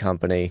brilliant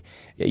company.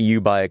 You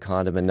buy a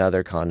condom,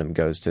 another condom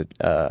goes to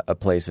a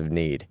place of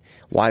need.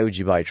 Why would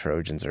you buy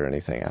Trojans or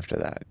anything after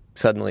that?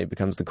 Suddenly it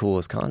becomes the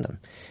coolest condom.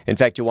 In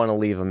fact, you want to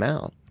leave them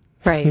out.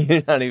 Right.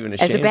 You're not even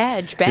ashamed. As a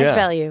badge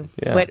value.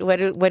 Yeah.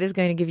 What is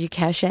going to give you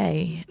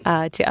cachet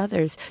to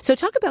others? So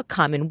talk about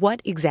common.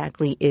 What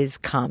exactly is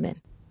common?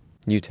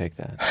 You take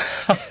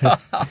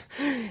that.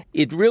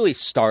 It really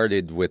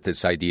started with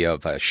this idea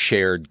of a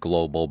shared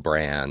global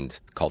brand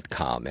called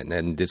Common.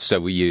 And so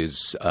we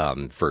use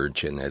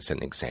Virgin as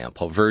an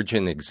example.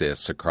 Virgin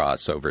exists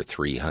across over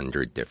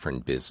 300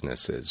 different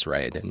businesses,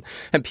 right?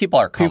 And people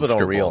are comfortable. People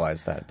don't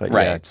realize that, but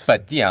right.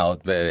 yeah.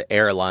 But, the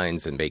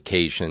airlines and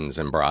vacations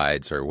and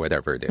brides or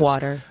whatever it is.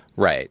 Water.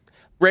 Right.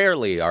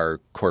 Rarely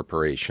are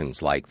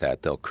corporations like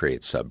that. They'll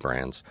create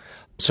sub-brands.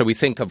 So we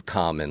think of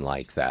Common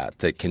like that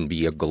can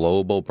be a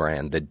global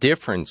brand. The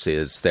difference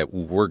is that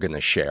we're going to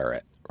share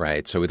it,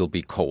 right? So it'll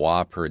be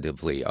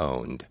cooperatively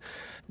owned.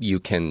 You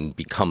can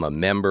become a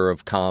member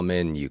of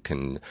Common. You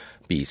can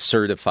be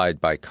certified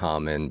by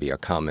Common, be a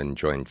Common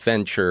joint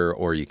venture,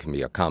 or you can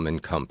be a Common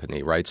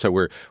company, right? So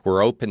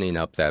we're opening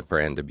up that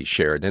brand to be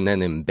shared. And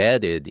then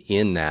embedded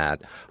in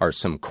that are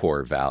some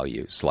core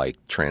values like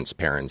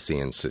transparency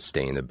and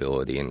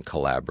sustainability and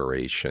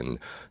collaboration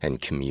and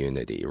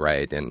community,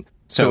 right? And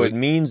so it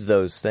means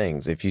those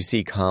things. If you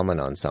see Common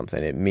on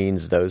something, it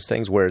means those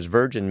things, whereas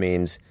Virgin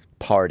means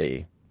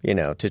party,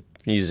 to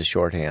use a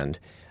shorthand.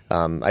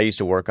 I used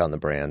to work on the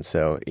brand,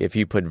 so if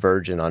you put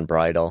Virgin on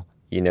bridal,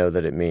 you know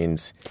that it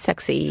means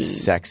sexy.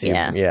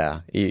 Yeah.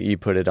 You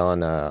put it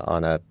on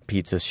a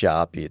pizza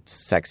shop, it's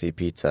sexy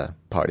pizza,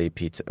 party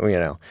pizza,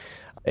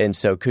 And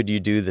so could you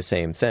do the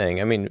same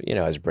thing? I mean,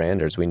 as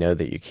branders, we know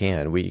that you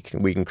can. We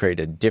can create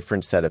a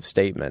different set of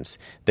statements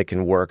that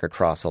can work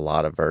across a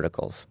lot of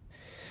verticals.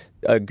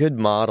 A good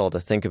model to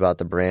think about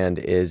the brand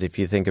is if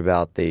you think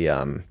about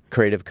the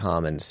Creative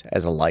Commons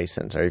as a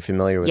license. Are you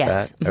familiar with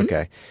that? Mm-hmm.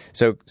 Okay.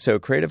 So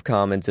Creative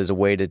Commons is a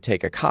way to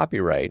take a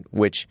copyright,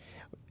 which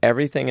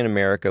everything in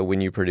America, when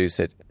you produce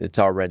it, it's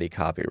already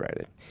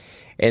copyrighted.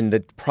 And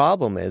the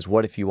problem is,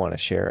 what if you want to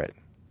share it?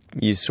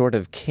 You sort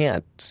of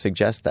can't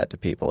suggest that to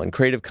people. And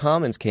Creative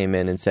Commons came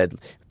in and said,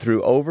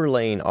 through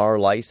overlaying our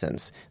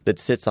license that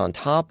sits on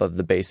top of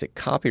the basic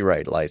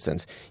copyright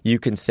license, you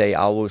can say,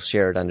 I will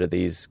share it under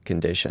these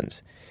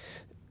conditions.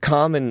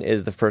 Common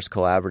is the first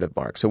collaborative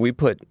mark. So we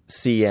put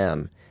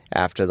CM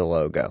after the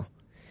logo.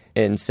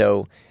 And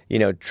so,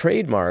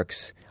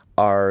 trademarks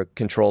are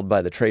controlled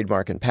by the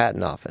Trademark and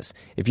Patent Office.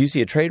 If you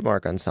see a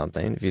trademark on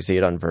something, if you see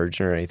it on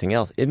Virgin or anything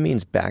else, it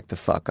means back the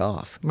fuck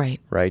off. Right.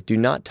 Right? Do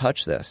not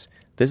touch this.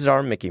 This is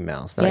our Mickey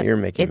Mouse, not your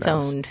Mickey Mouse. It's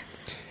owned.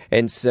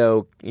 And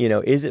so,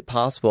 is it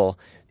possible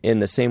in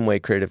the same way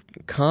Creative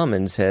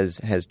Commons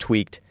has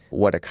tweaked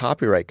what a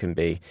copyright can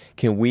be,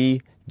 can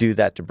we do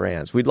that to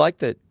brands? We'd like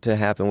that to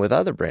happen with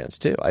other brands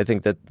too. I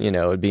think that,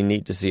 it'd be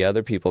neat to see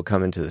other people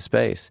come into the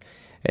space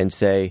and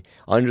say,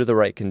 under the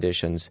right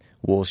conditions,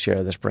 we'll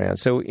share this brand.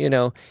 So,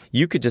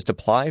 you could just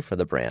apply for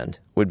the brand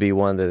would be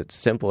one of the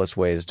simplest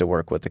ways to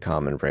work with the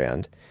Common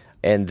brand.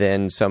 And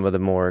then some of the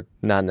more,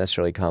 not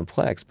necessarily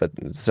complex, but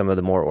some of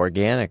the more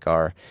organic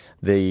are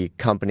the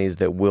companies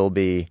that will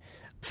be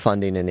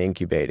funding and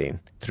incubating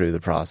through the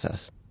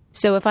process.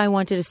 So if I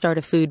wanted to start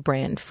a food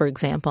brand, for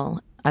example,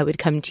 I would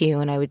come to you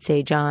and I would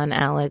say, John,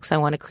 Alex, I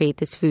want to create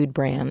this food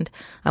brand.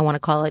 I want to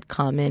call it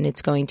Common.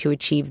 It's going to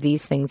achieve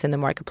these things in the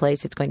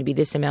marketplace. It's going to be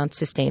this amount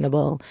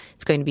sustainable.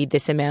 It's going to be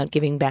this amount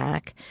giving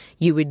back.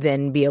 You would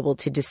then be able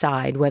to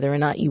decide whether or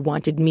not you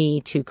wanted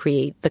me to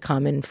create the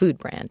Common food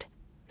brand.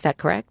 Is that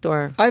correct?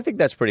 Or I think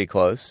that's pretty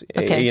close.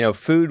 Okay.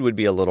 Food would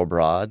be a little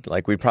broad.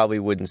 Like, we probably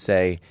wouldn't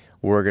say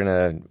we're going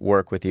to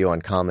work with you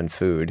on Common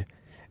food.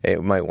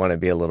 It might want to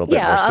be a little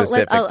bit more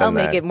specific than that. I'll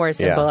make it more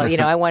simple.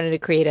 Yeah. I wanted to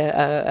create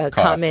a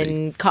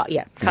common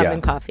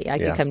coffee. I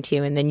could come to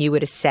you, and then you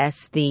would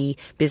assess the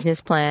business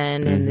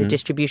plan and the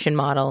distribution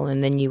model,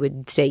 and then you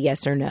would say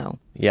yes or no.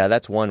 Yeah,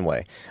 that's one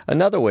way.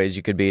 Another way is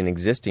you could be an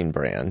existing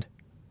brand.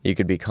 You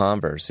could be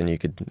Converse, and you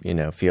could,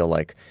 feel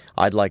like,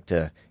 I'd like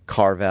to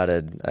carve out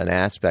an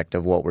aspect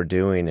of what we're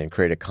doing and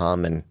create a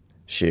Common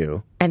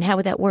shoe. And how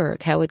would that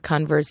work? How would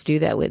Converse do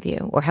that with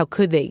you? Or how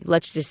could they?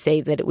 Let's just say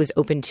that it was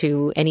open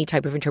to any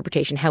type of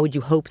interpretation. How would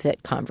you hope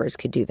that Converse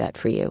could do that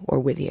for you or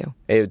with you?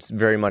 It's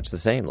very much the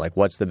same. Like,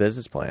 what's the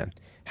business plan?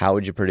 How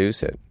would you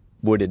produce it?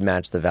 Would it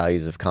match the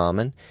values of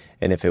Common?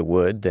 And if it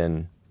would,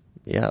 then,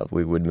 yeah,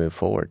 we would move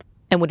forward.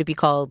 And would it be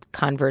called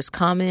Converse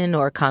Common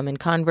or Common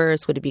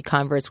Converse? Would it be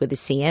Converse with a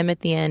CM at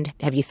the end?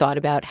 Have you thought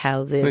about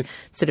how the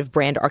sort of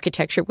brand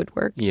architecture would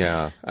work?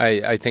 Yeah,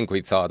 I think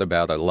we thought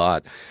about it a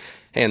lot.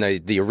 And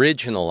the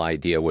original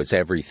idea was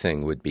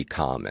everything would be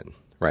common,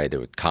 right? It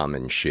would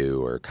common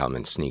shoe or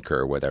common sneaker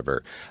or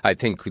whatever. I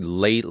think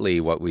lately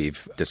what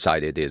we've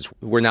decided is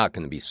we're not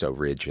going to be so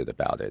rigid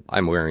about it.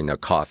 I'm wearing a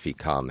Coffee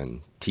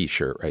Common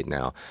T-shirt right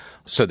now.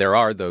 So there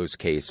are those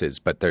cases,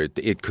 but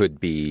it could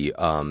be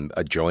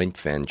a joint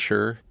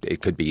venture.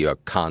 It could be a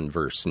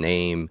Converse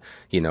name,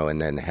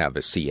 and then have a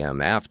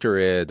CM after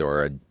it,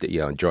 or a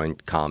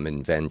joint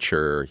common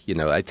venture.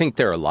 I think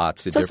there are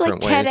lots of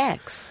different ways. So it's like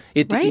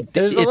TEDx, right?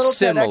 There's a little it's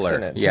similar. TEDx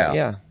in it.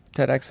 Yeah.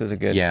 TEDx is a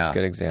good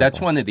example. That's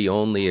one of the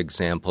only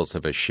examples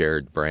of a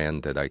shared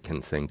brand that I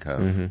can think of.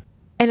 Mm-hmm.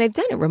 And they've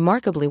done it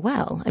remarkably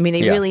well. I mean,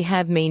 they really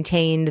have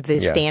maintained the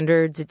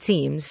standards, it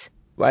seems.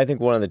 I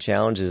think one of the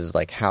challenges is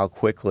like how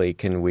quickly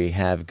can we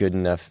have good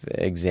enough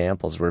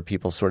examples where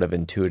people sort of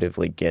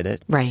intuitively get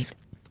it. Right.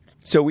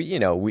 So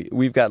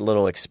we've got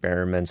little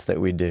experiments that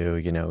we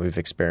do. We've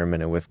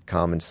experimented with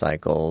Common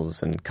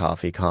Cycles and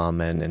Coffee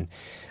Common, and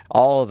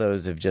all of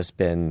those have just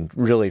been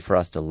really for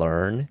us to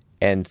learn.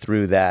 And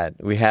through that,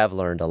 we have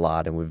learned a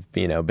lot, and we've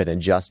been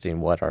adjusting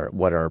what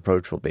our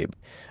approach will be.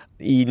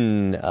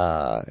 Eden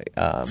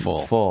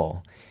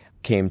Full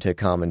came to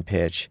Common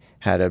Pitch,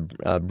 had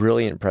a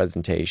brilliant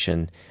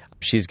presentation.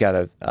 She's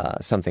got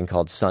something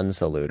called Sun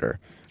Saluter,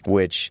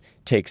 which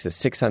takes a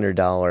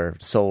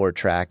 $600 solar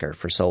tracker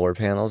for solar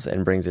panels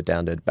and brings it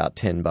down to about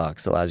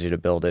 $10. Allows you to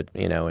build it,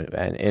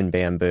 in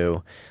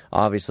bamboo.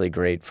 Obviously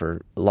great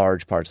for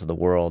large parts of the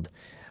world.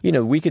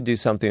 We could do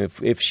something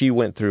if she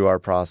went through our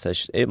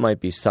process. It might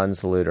be Sun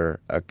Saluter,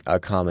 a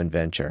common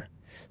venture.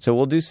 So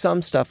we'll do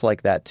some stuff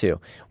like that too.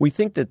 We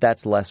think that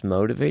that's less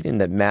motivating,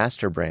 that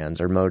master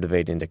brands are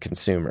motivating to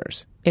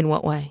consumers. In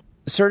what way?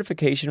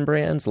 Certification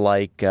brands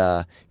like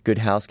Good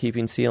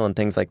Housekeeping Seal and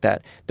things like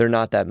that, they're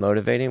not that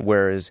motivating,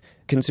 whereas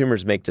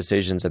consumers make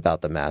decisions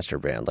about the master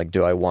brand. Like,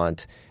 do I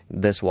want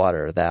this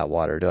water or that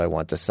water? Do I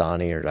want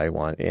Dasani or do I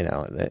want,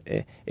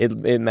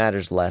 it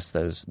matters less,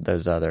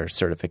 those other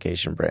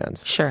certification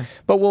brands. Sure.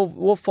 But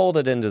we'll fold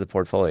it into the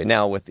portfolio.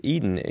 Now with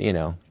Eden,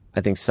 I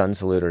think Sun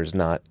Saluter is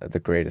not the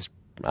greatest.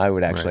 I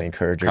would actually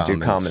encourage her to do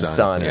Common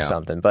Sun or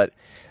something. But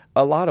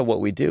a lot of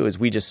what we do is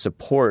we just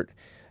support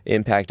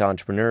impact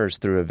entrepreneurs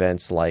through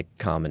events like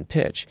Common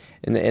Pitch.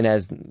 And it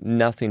has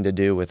nothing to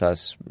do with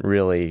us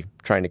really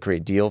trying to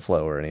create deal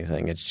flow or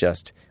anything. It's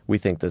just we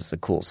think this is a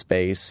cool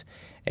space,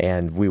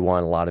 and we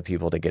want a lot of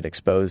people to get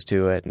exposed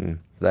to it, and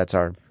that's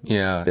our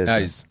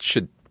business. I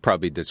should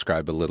probably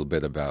describe a little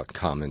bit about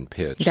Common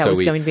Pitch. That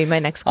was going to be my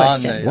next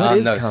question. What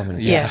is Common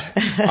Pitch? Yeah.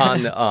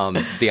 On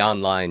the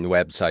online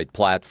website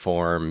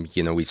platform,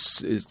 we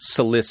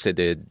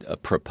solicited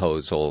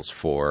proposals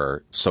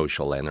for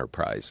social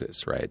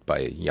enterprises, right,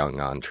 by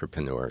young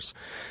entrepreneurs,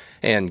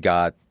 and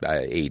got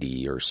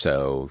 80 or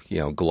so,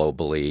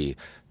 globally.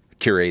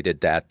 Curated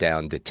that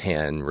down to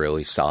 10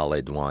 really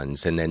solid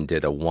ones, and then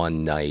did a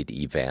one-night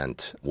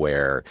event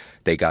where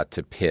they got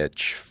to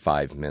pitch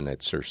 5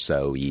 minutes or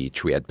so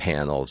each. We had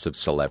panels of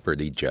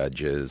celebrity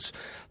judges.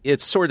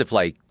 It's sort of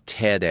like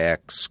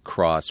TEDx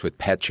crossed with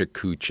Pecha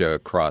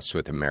Kucha crossed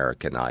with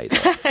American Idol.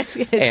 I was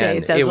going to say,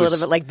 it sounds a little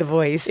bit like The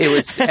Voice. It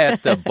was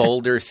at the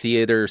Boulder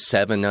Theater,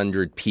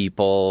 700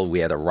 people. We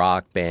had a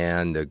rock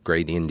band, a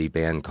great indie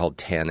band called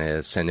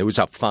Tennis, and it was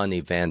a fun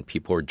event.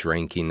 People were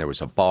drinking. There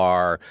was a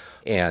bar,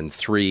 and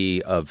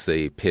 3 of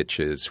the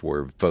pitches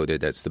were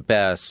voted as the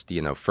best,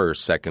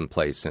 first, second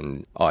place,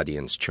 and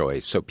audience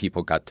choice. So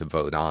people got to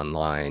vote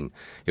online.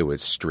 It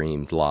was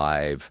streamed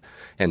live.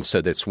 And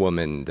so this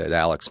woman that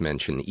Alex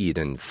mentioned,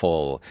 Eden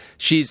Full,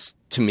 she's,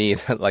 to me,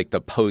 like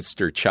the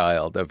poster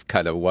child of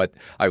kind of what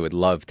I would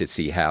love to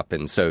see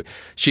happen. So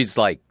she's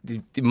like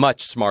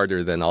much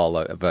smarter than all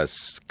of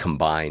us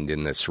combined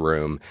in this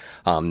room.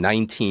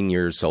 19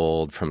 years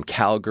old, from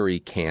Calgary,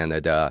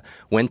 Canada,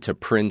 went to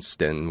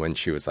Princeton when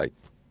she was like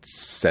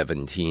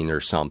 17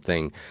 or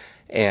something,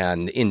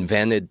 and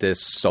invented this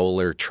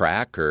solar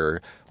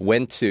tracker,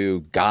 went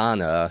to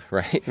Ghana,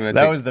 right?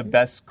 That was the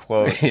best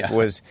quote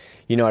was,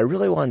 I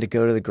really wanted to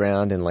go to the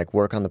ground and like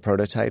work on the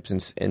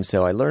prototypes. And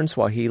so I learned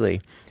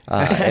Swahili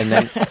and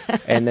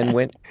then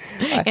went.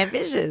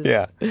 Ambitious.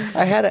 Yeah.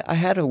 I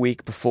had a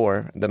week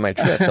before my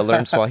trip to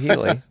learn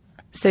Swahili.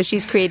 So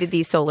she's created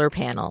these solar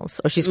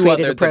panels, or she's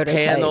created a prototype.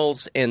 The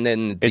panels, and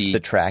then it's the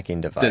tracking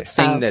device.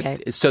 The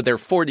thing so they're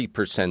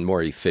 40%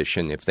 more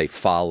efficient if they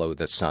follow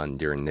the sun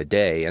during the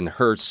day. And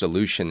her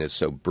solution is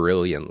so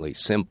brilliantly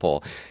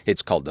simple.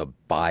 It's called a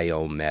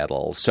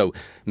biometal. So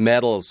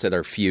metals that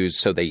are fused,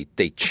 so they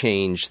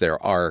change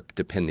their arc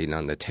depending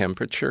on the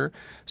temperature.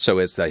 So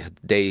as the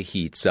day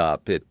heats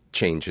up, it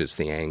changes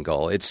the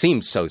angle. It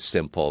seems so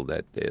simple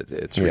that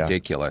it's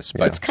ridiculous.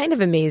 But it's kind of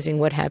amazing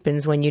what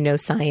happens when you know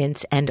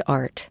science and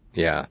art.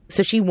 Yeah.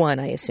 So she won,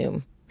 I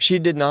assume. She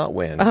did not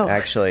win,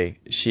 actually.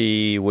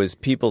 She was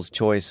People's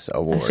Choice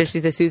Award. So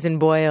she's a Susan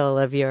Boyle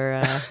of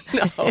your...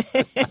 No.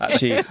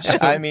 There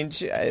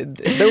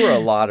were a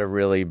lot of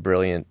really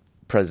brilliant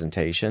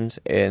presentations,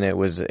 and it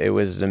was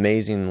an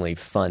amazingly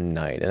fun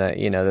night.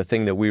 And the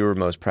thing that we were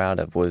most proud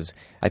of was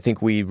I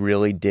think we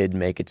really did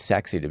make it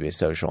sexy to be a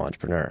social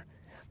entrepreneur.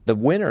 The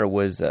winner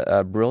was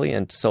a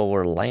brilliant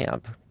solar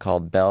lamp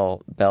called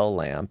Bell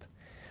Lamp,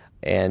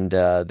 and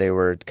they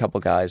were a couple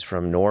guys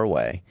from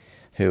Norway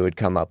who had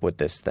come up with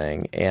this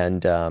thing,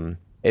 and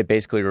it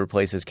basically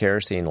replaces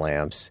kerosene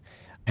lamps,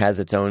 has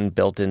its own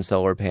built-in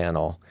solar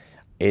panel,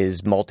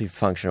 is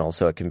multifunctional,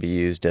 so it can be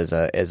used as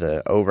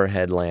a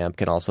overhead lamp,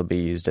 can also be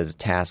used as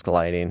task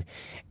lighting,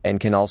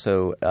 and can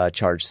also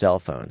charge cell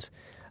phones,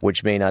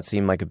 which may not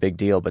seem like a big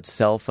deal, but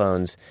cell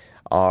phones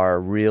are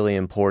really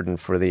important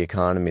for the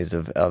economies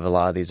of a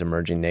lot of these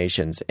emerging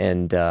nations,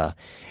 and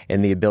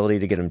the ability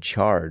to get them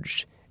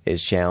charged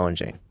is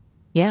challenging.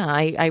 Yeah,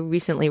 I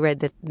recently read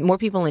that more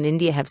people in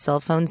India have cell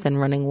phones than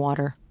running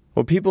water.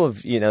 Well, people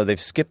have,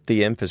 they've skipped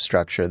the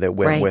infrastructure that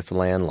went with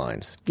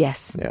landlines.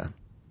 Yes. Yeah.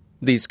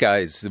 These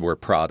guys were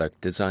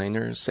product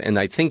designers, and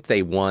I think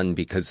they won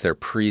because their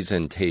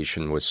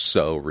presentation was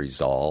so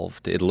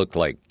resolved. It looked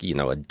like,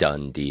 a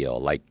done deal,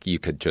 like you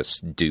could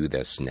just do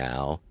this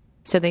now.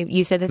 So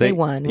you said that they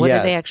won. What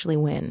did they actually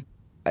win?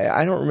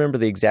 I don't remember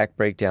the exact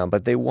breakdown,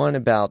 but they won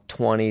about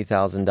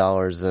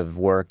 $20,000 of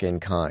work in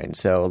kind.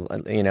 So,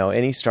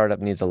 any startup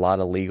needs a lot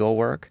of legal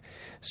work.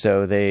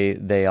 So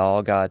they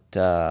all got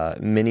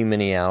many,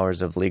 many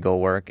hours of legal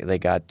work. They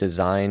got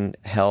design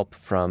help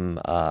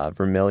from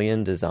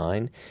Vermilion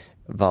Design,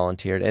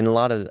 volunteered, and a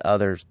lot of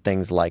other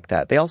things like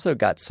that. They also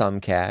got some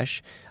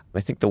cash. I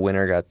think the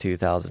winner got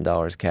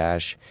 $2,000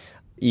 cash.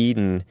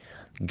 Eden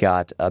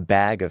got a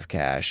bag of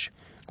cash,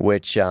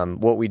 which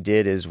what we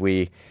did is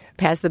we...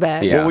 Pass the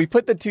bag. Yeah. Well, we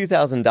put the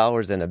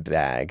 $2,000 in a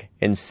bag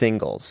in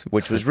singles,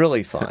 which was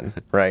really fun,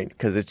 right?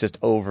 Because it's just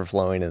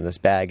overflowing in this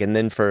bag. And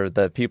then for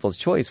the People's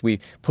Choice, we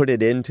put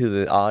it into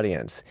the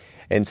audience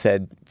and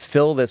said,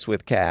 fill this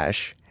with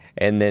cash,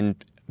 and then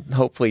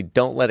hopefully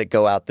don't let it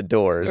go out the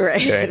doors.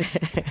 Right.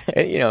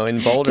 And,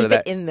 in Boulder, keep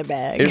it in the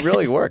bag. It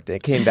really worked.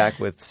 It came back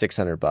with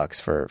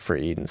 $600 for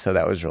Eden, so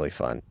that was really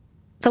fun.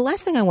 The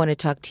last thing I want to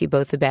talk to you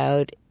both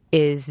about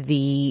is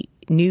the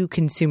new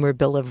Consumer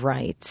Bill of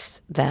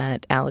Rights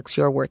that, Alex,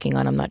 you're working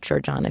on. I'm not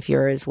sure, John, if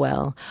you're as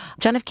well.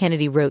 John F.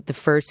 Kennedy wrote the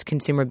first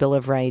Consumer Bill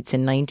of Rights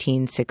in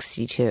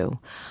 1962.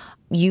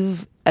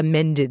 You've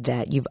amended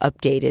that. You've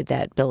updated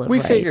that Bill of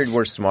Rights. We figured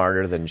we're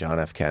smarter than John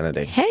F.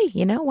 Kennedy. Hey,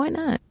 why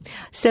not?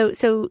 So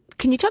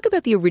can you talk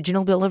about the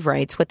original Bill of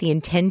Rights, what the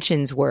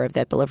intentions were of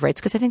that Bill of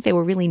Rights? Because I think they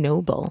were really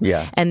noble.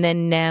 Yeah. And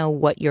then now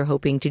what you're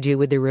hoping to do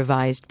with the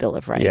revised Bill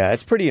of Rights. Yeah,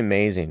 it's pretty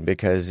amazing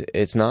because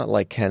it's not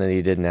like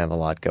Kennedy didn't have a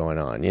lot going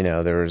on.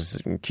 There was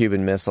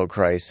Cuban Missile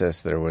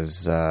Crisis. There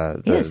was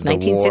the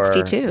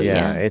 1962. War.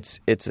 Yeah,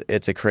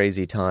 it's a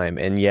crazy time.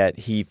 And yet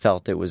he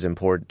felt it was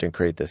important to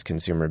create this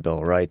Consumer Bill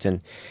of Rights. And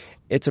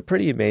it's a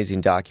pretty amazing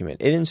document.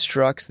 It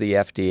instructs the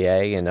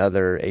FDA and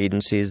other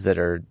agencies that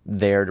are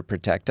there to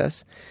protect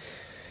us.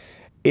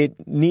 It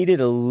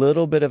needed a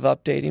little bit of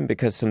updating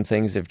because some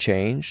things have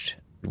changed.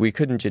 We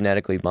couldn't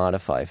genetically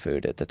modify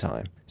food at the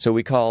time. So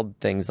we called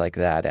things like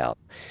that out.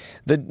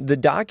 The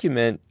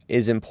document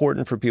is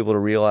important for people to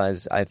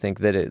realize, I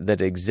think, that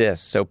it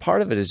exists. So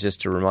part of it is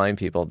just to remind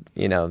people,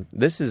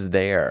 this is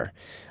there.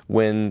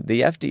 When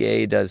the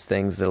FDA does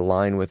things that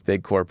align with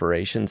big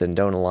corporations and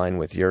don't align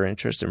with your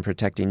interest in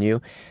protecting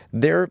you,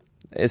 they're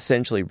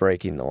essentially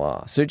breaking the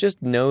law. So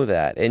just know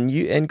that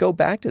and go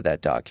back to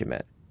that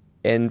document.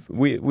 And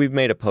we've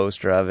made a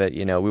poster of it.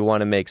 We want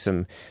to make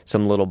some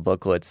little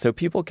booklets so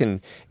people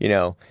can,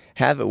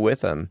 have it with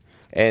them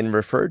and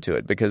refer to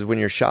it. Because when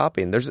you're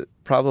shopping, there's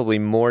probably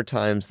more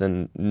times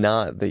than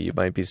not that you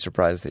might be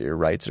surprised that your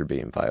rights are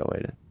being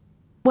violated.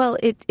 Well,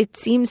 it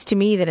seems to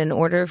me that in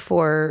order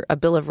for a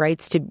Bill of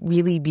Rights to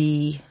really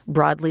be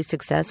broadly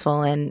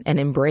successful and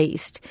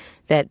embraced,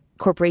 that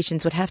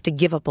corporations would have to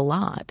give up a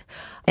lot.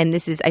 And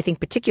this is, I think,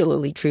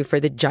 particularly true for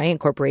the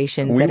giant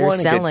corporations that are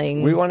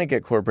selling. We want to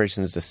get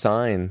corporations to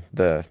sign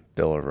the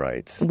Bill of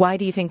Rights. Why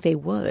do you think they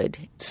would?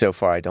 So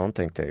far, I don't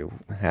think they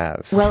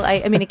have. Well,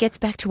 I mean, it gets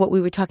back to what we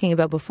were talking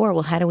about before.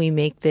 Well, how do we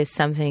make this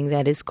something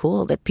that is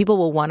cool, that people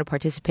will want to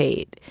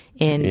participate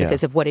in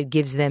because of what it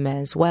gives them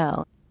as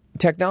well?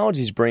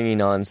 Technology is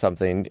bringing on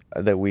something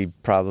that we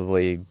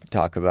probably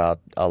talk about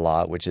a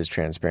lot, which is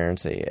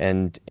transparency.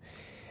 And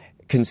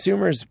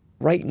consumers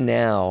right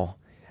now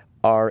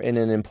are in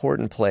an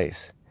important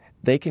place.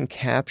 They can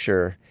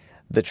capture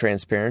the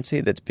transparency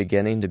that's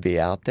beginning to be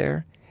out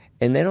there,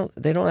 and they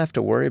don't have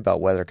to worry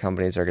about whether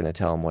companies are going to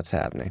tell them what's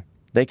happening.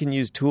 They can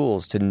use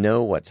tools to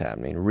know what's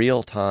happening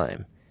real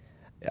time.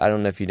 I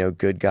don't know if you know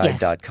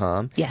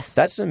goodguide.com. Yes.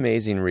 That's an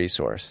amazing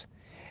resource.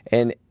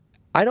 And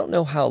I don't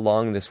know how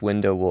long this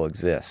window will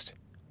exist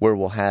where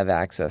we'll have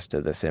access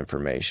to this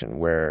information,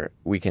 where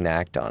we can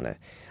act on it.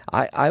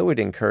 I would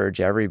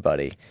encourage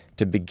everybody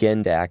to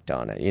begin to act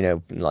on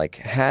it. Like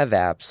have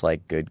apps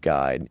like Good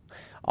Guide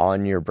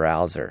on your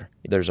browser.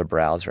 There's a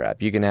browser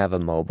app. You can have a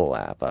mobile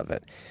app of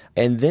it.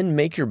 And then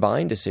make your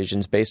buying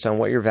decisions based on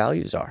what your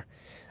values are.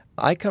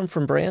 I come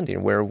from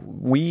branding where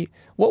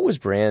what was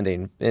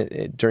branding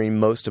during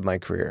most of my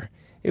career?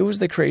 It was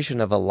the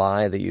creation of a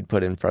lie that you'd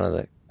put in front of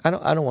the... I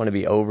don't want to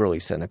be overly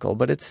cynical,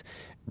 but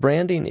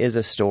branding is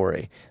a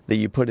story that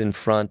you put in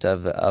front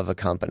of a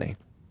company.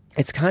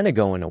 It's kind of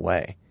going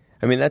away.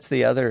 I mean, that's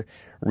the other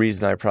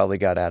reason I probably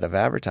got out of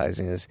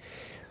advertising is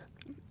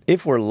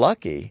if we're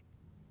lucky,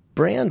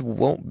 brand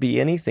won't be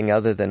anything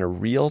other than a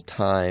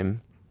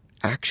real-time,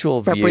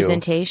 actual view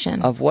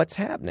representation of what's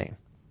happening,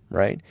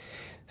 right?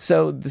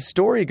 So the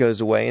story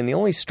goes away, and the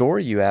only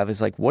story you have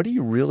is like, what are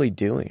you really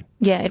doing?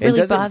 Yeah, it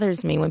really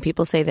bothers me when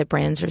people say that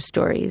brands are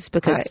stories,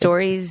 because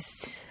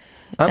stories...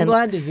 I'm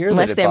glad to hear that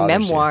unless it they're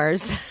bothers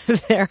memoirs,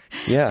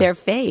 they're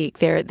fake.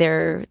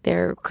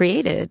 They're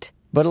created.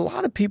 But a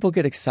lot of people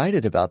get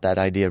excited about that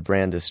idea of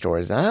brand as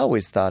stories. And I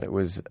always thought it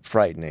was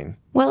frightening.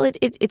 Well,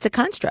 it's a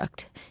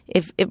construct.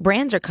 If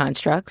brands are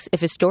constructs,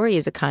 if a story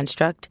is a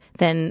construct,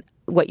 then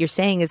what you're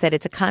saying is that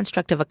it's a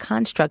construct of a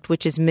construct,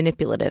 which is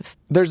manipulative.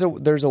 There's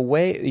a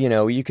way,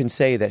 you can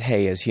say that,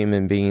 hey, as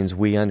human beings,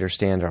 we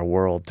understand our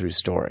world through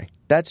story.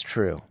 That's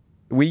true.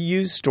 We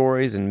use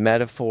stories and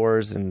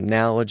metaphors and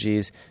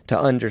analogies to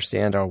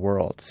understand our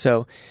world.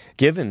 So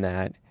given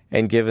that,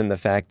 and given the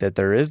fact that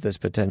there is this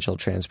potential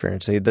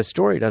transparency, the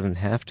story doesn't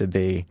have to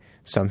be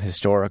some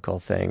historical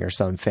thing or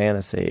some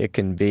fantasy. It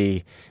can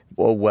be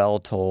a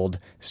well-told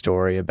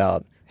story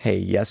about, hey,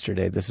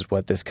 yesterday this is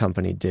what this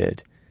company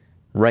did.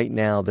 Right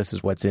now, this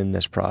is what's in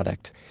this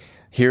product.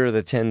 Here are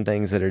the 10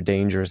 things that are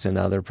dangerous in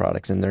other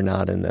products, and they're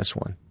not in this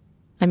one.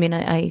 I mean,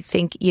 I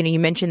think, you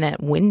mentioned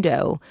that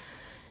window.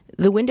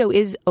 The window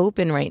is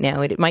open right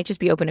now. It might just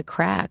be open a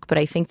crack, but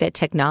I think that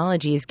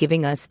technology is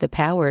giving us the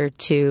power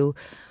to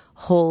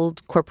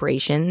hold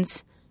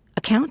corporations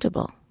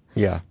accountable.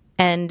 Yeah.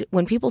 And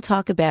when people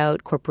talk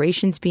about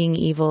corporations being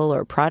evil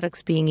or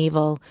products being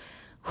evil,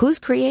 who's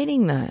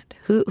creating that?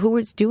 Who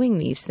is doing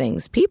these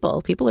things?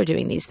 People are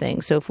doing these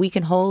things. So if we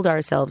can hold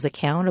ourselves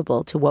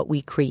accountable to what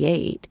we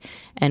create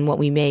and what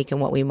we make and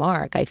what we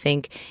mark, I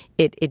think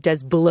it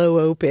does blow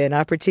open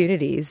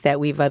opportunities that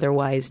we've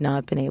otherwise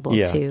not been able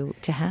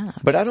to have.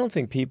 But I don't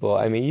think people,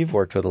 I mean, you've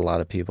worked with a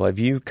lot of people. Have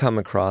you come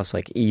across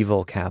like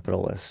evil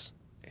capitalists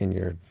in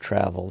your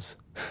travels?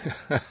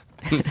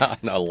 Not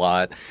a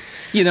lot.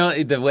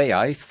 The way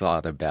I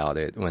thought about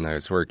it when I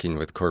was working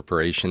with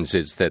corporations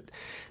is that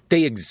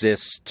they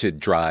exist to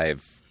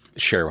drive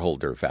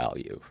shareholder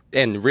value,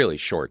 and really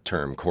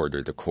short-term,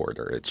 quarter to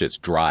quarter. It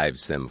just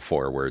drives them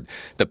forward.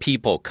 The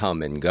people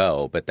come and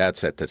go, but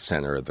that's at the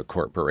center of the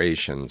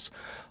corporations.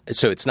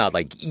 So it's not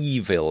like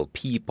evil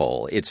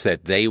people. It's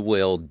that they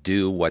will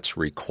do what's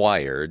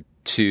required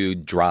to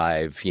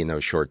drive,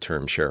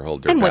 short-term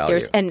shareholder value.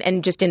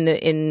 And just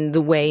in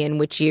the way in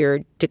which you're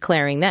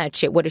declaring that,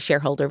 what is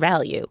shareholder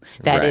value?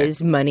 That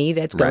is money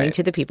that's going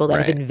to the people that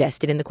have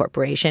invested in the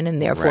corporation,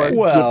 and therefore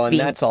and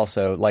that's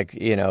also like,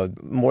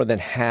 more than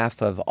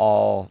half of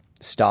all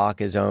stock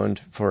is owned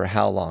for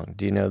how long?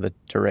 Do you know the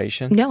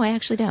duration? No, I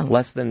actually don't.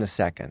 Less than a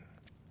second.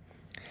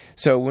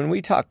 So when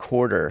we talk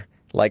quarter,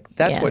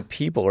 that's what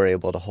people are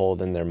able to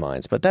hold in their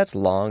minds. But that's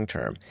long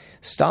term.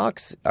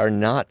 Stocks are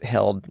not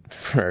held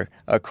for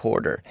a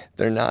quarter.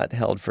 They're not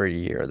held for a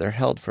year. They're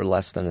held for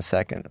less than a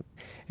second.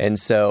 And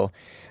so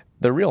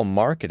the real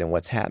market and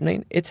what's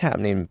happening, it's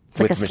happening with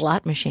like a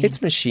slot machine. It's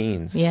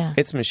machines. Yeah.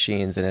 It's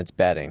machines and it's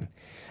betting.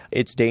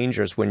 It's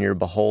dangerous when you're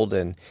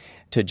beholden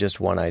to just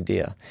one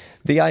idea.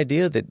 The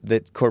idea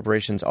that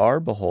corporations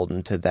are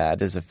beholden to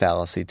that is a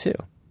fallacy too.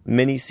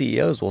 Many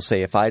CEOs will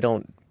say, if I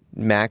don't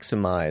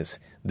maximize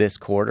this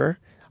quarter,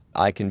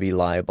 I can be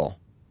liable.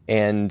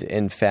 And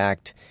in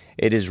fact,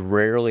 it has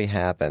rarely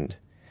happened.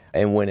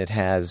 And when it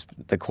has,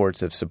 the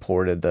courts have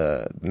supported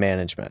the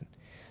management.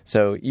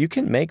 So you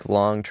can make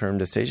long-term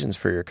decisions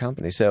for your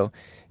company. So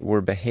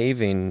we're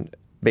behaving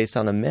based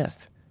on a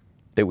myth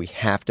that we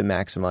have to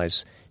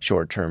maximize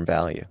short-term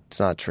value. It's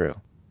not true.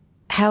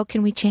 How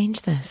can we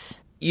change this?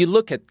 You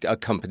look at a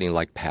company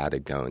like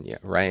Patagonia,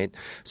 right?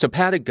 So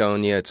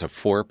Patagonia, it's a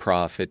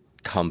for-profit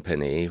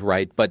company,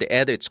 right? But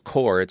at its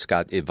core, it's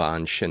got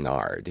Yvon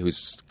Chouinard,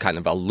 who's kind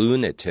of a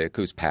lunatic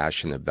who's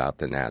passionate about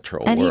the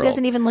natural world. And he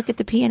doesn't even look at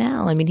the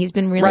P&L. I mean, he's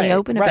been really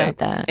open about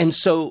that. And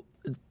so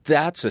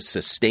that's a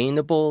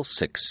sustainable,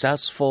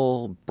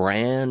 successful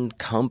brand,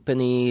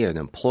 company, and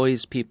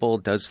employs people,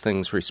 does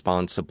things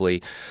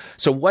responsibly.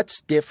 So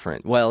what's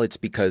different? Well, it's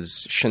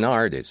because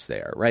Chouinard is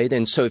there, right?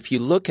 And so if you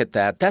look at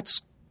that,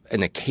 that's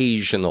an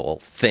occasional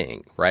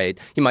thing, right?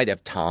 You might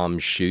have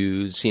Tom's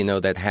Shoes,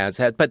 that has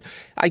that. But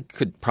I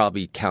could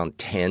probably count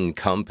 10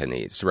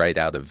 companies, right,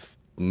 out of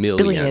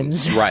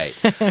millions. Right.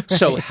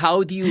 So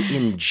how do you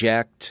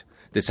inject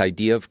this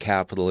idea of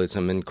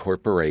capitalism and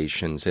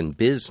corporations and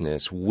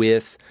business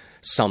with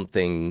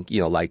something,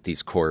 like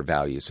these core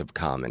values of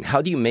common?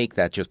 How do you make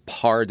that just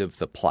part of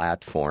the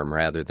platform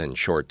rather than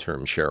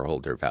short-term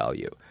shareholder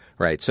value,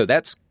 right? So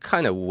that's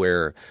kind of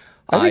where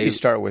I think you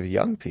start with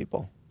young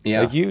people.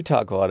 Yeah. Like you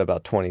talk a lot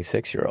about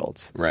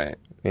 26-year-olds. Right.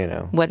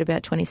 What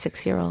about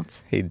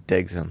 26-year-olds? He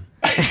digs them.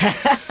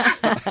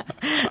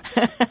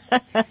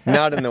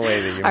 Not in the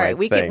way that you All right,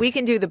 might think. we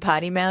can do the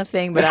potty mouth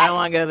thing, but I don't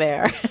want to go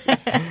there.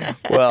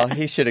 Well,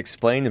 he should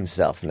explain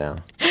himself now.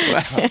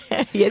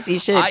 Yes, he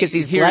should, because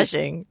he's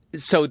blushing.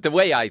 So the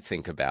way I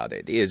think about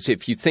it is,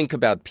 if you think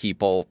about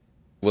people,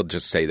 we'll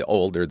just say the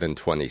older than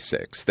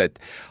 26, that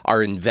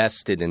are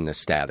invested in the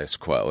status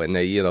quo. And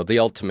the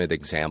ultimate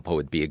example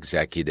would be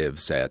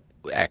executives at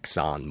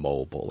Exxon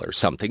Mobil or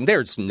something.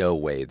 There's no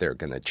way they're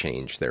going to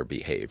change their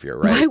behavior,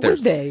 right? Why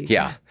would they?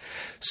 Yeah.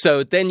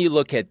 So then you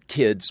look at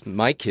kids,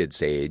 my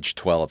kids' age,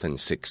 12 and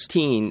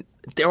 16,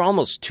 they're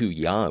almost too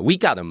young. We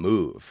got to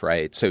move,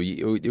 right? So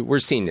we're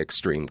seeing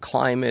extreme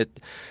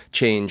climate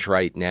change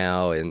right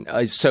now, and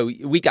so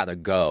we got to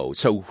go.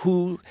 So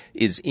who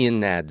is in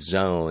that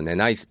zone?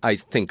 And I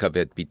think of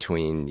it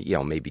between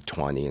maybe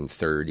 20 and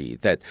 30.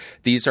 That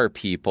these are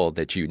people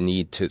that you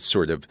need to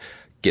sort of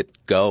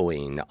get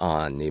going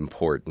on the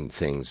important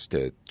things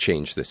to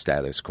change the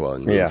status quo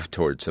and move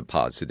towards a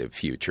positive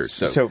future.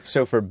 So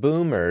for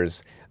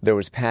boomers, there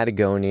was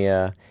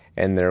Patagonia.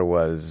 And there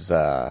was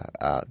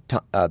Ben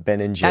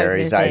 &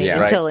 Jerry's.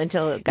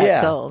 Until it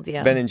got sold.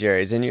 Yeah, Ben &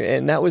 Jerry's,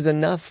 and that was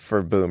enough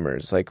for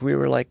boomers. Like, we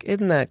were like,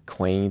 isn't that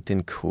quaint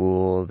and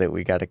cool that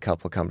we got a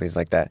couple companies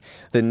like that?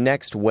 The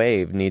next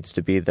wave needs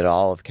to be that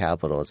all of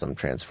capitalism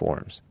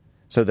transforms.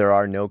 So there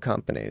are no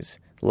companies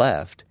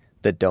left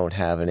that don't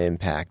have an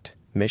impact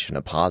mission,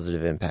 a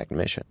positive impact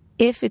mission.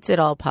 If it's at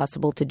all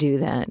possible to do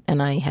that,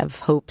 and I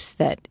have hopes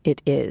that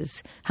it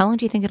is, how long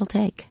do you think it'll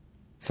take?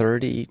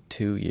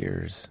 32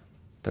 years.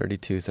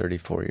 32,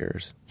 34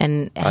 years.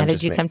 And how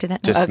did you come to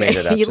that? Just made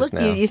it up just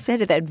now. You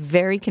said that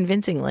very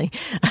convincingly.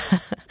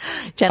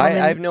 Gentlemen,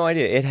 I have no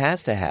idea. It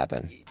has to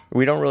happen.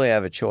 We don't really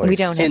have a choice. We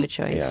don't have a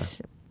choice.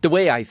 Yeah. The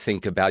way I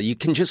think about it, you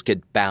can just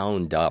get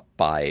bound up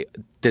by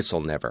this will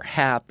never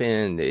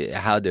happen.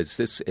 How is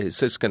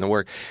this going to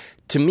work?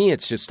 To me,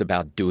 it's just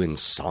about doing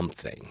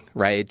something,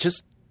 right?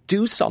 Just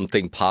do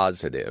something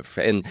positive.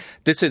 And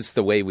this is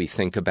the way we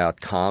think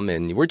about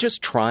Common. We're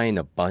just trying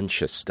a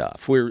bunch of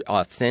stuff. We're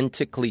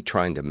authentically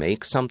trying to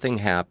make something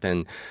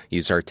happen,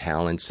 use our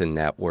talents and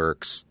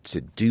networks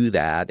to do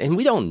that. And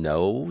we don't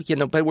know,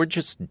 but we're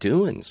just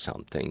doing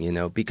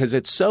something, because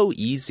it's so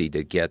easy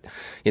to get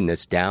in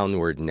this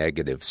downward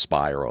negative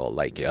spiral,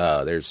 like,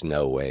 there's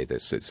no way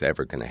this is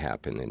ever going to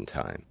happen in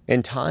time.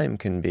 And time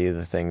can be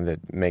the thing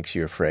that makes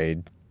you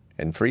afraid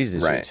and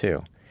freezes you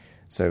too.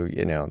 So,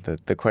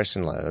 the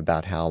question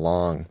about how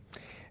long,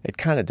 it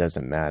kind of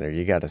doesn't matter.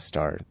 You got to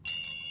start.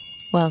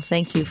 Well,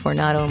 thank you for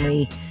not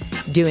only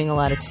doing a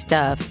lot of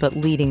stuff, but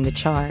leading the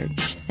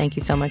charge. Thank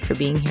you so much for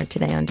being here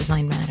today on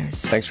Design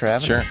Matters. Thanks for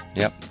having us. Sure.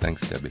 Yep.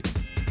 Thanks, Debbie.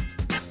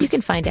 You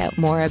can find out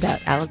more about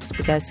Alex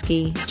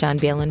Bogusky, John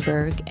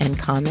Bielenberg, and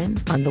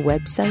Common on the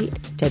website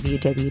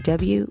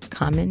www.common.is.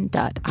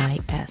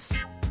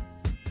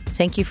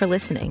 Thank you for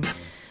listening.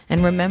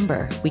 And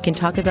remember, we can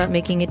talk about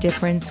making a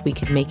difference, we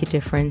can make a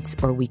difference,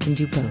 or we can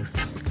do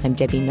both. I'm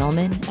Debbie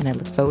Millman, and I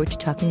look forward to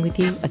talking with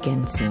you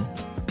again soon.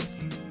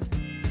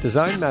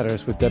 Design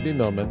Matters with Debbie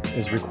Millman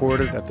is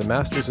recorded at the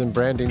Masters in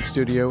Branding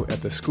Studio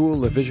at the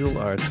School of Visual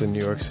Arts in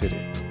New York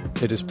City.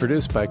 It is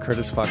produced by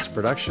Curtis Fox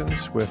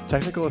Productions with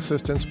technical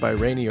assistance by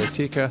Rainey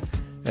Ortica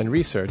and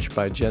research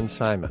by Jen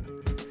Simon.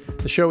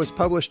 The show is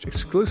published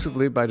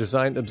exclusively by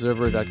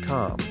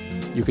DesignObserver.com.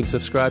 You can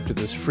subscribe to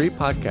this free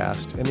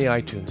podcast in the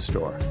iTunes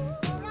Store.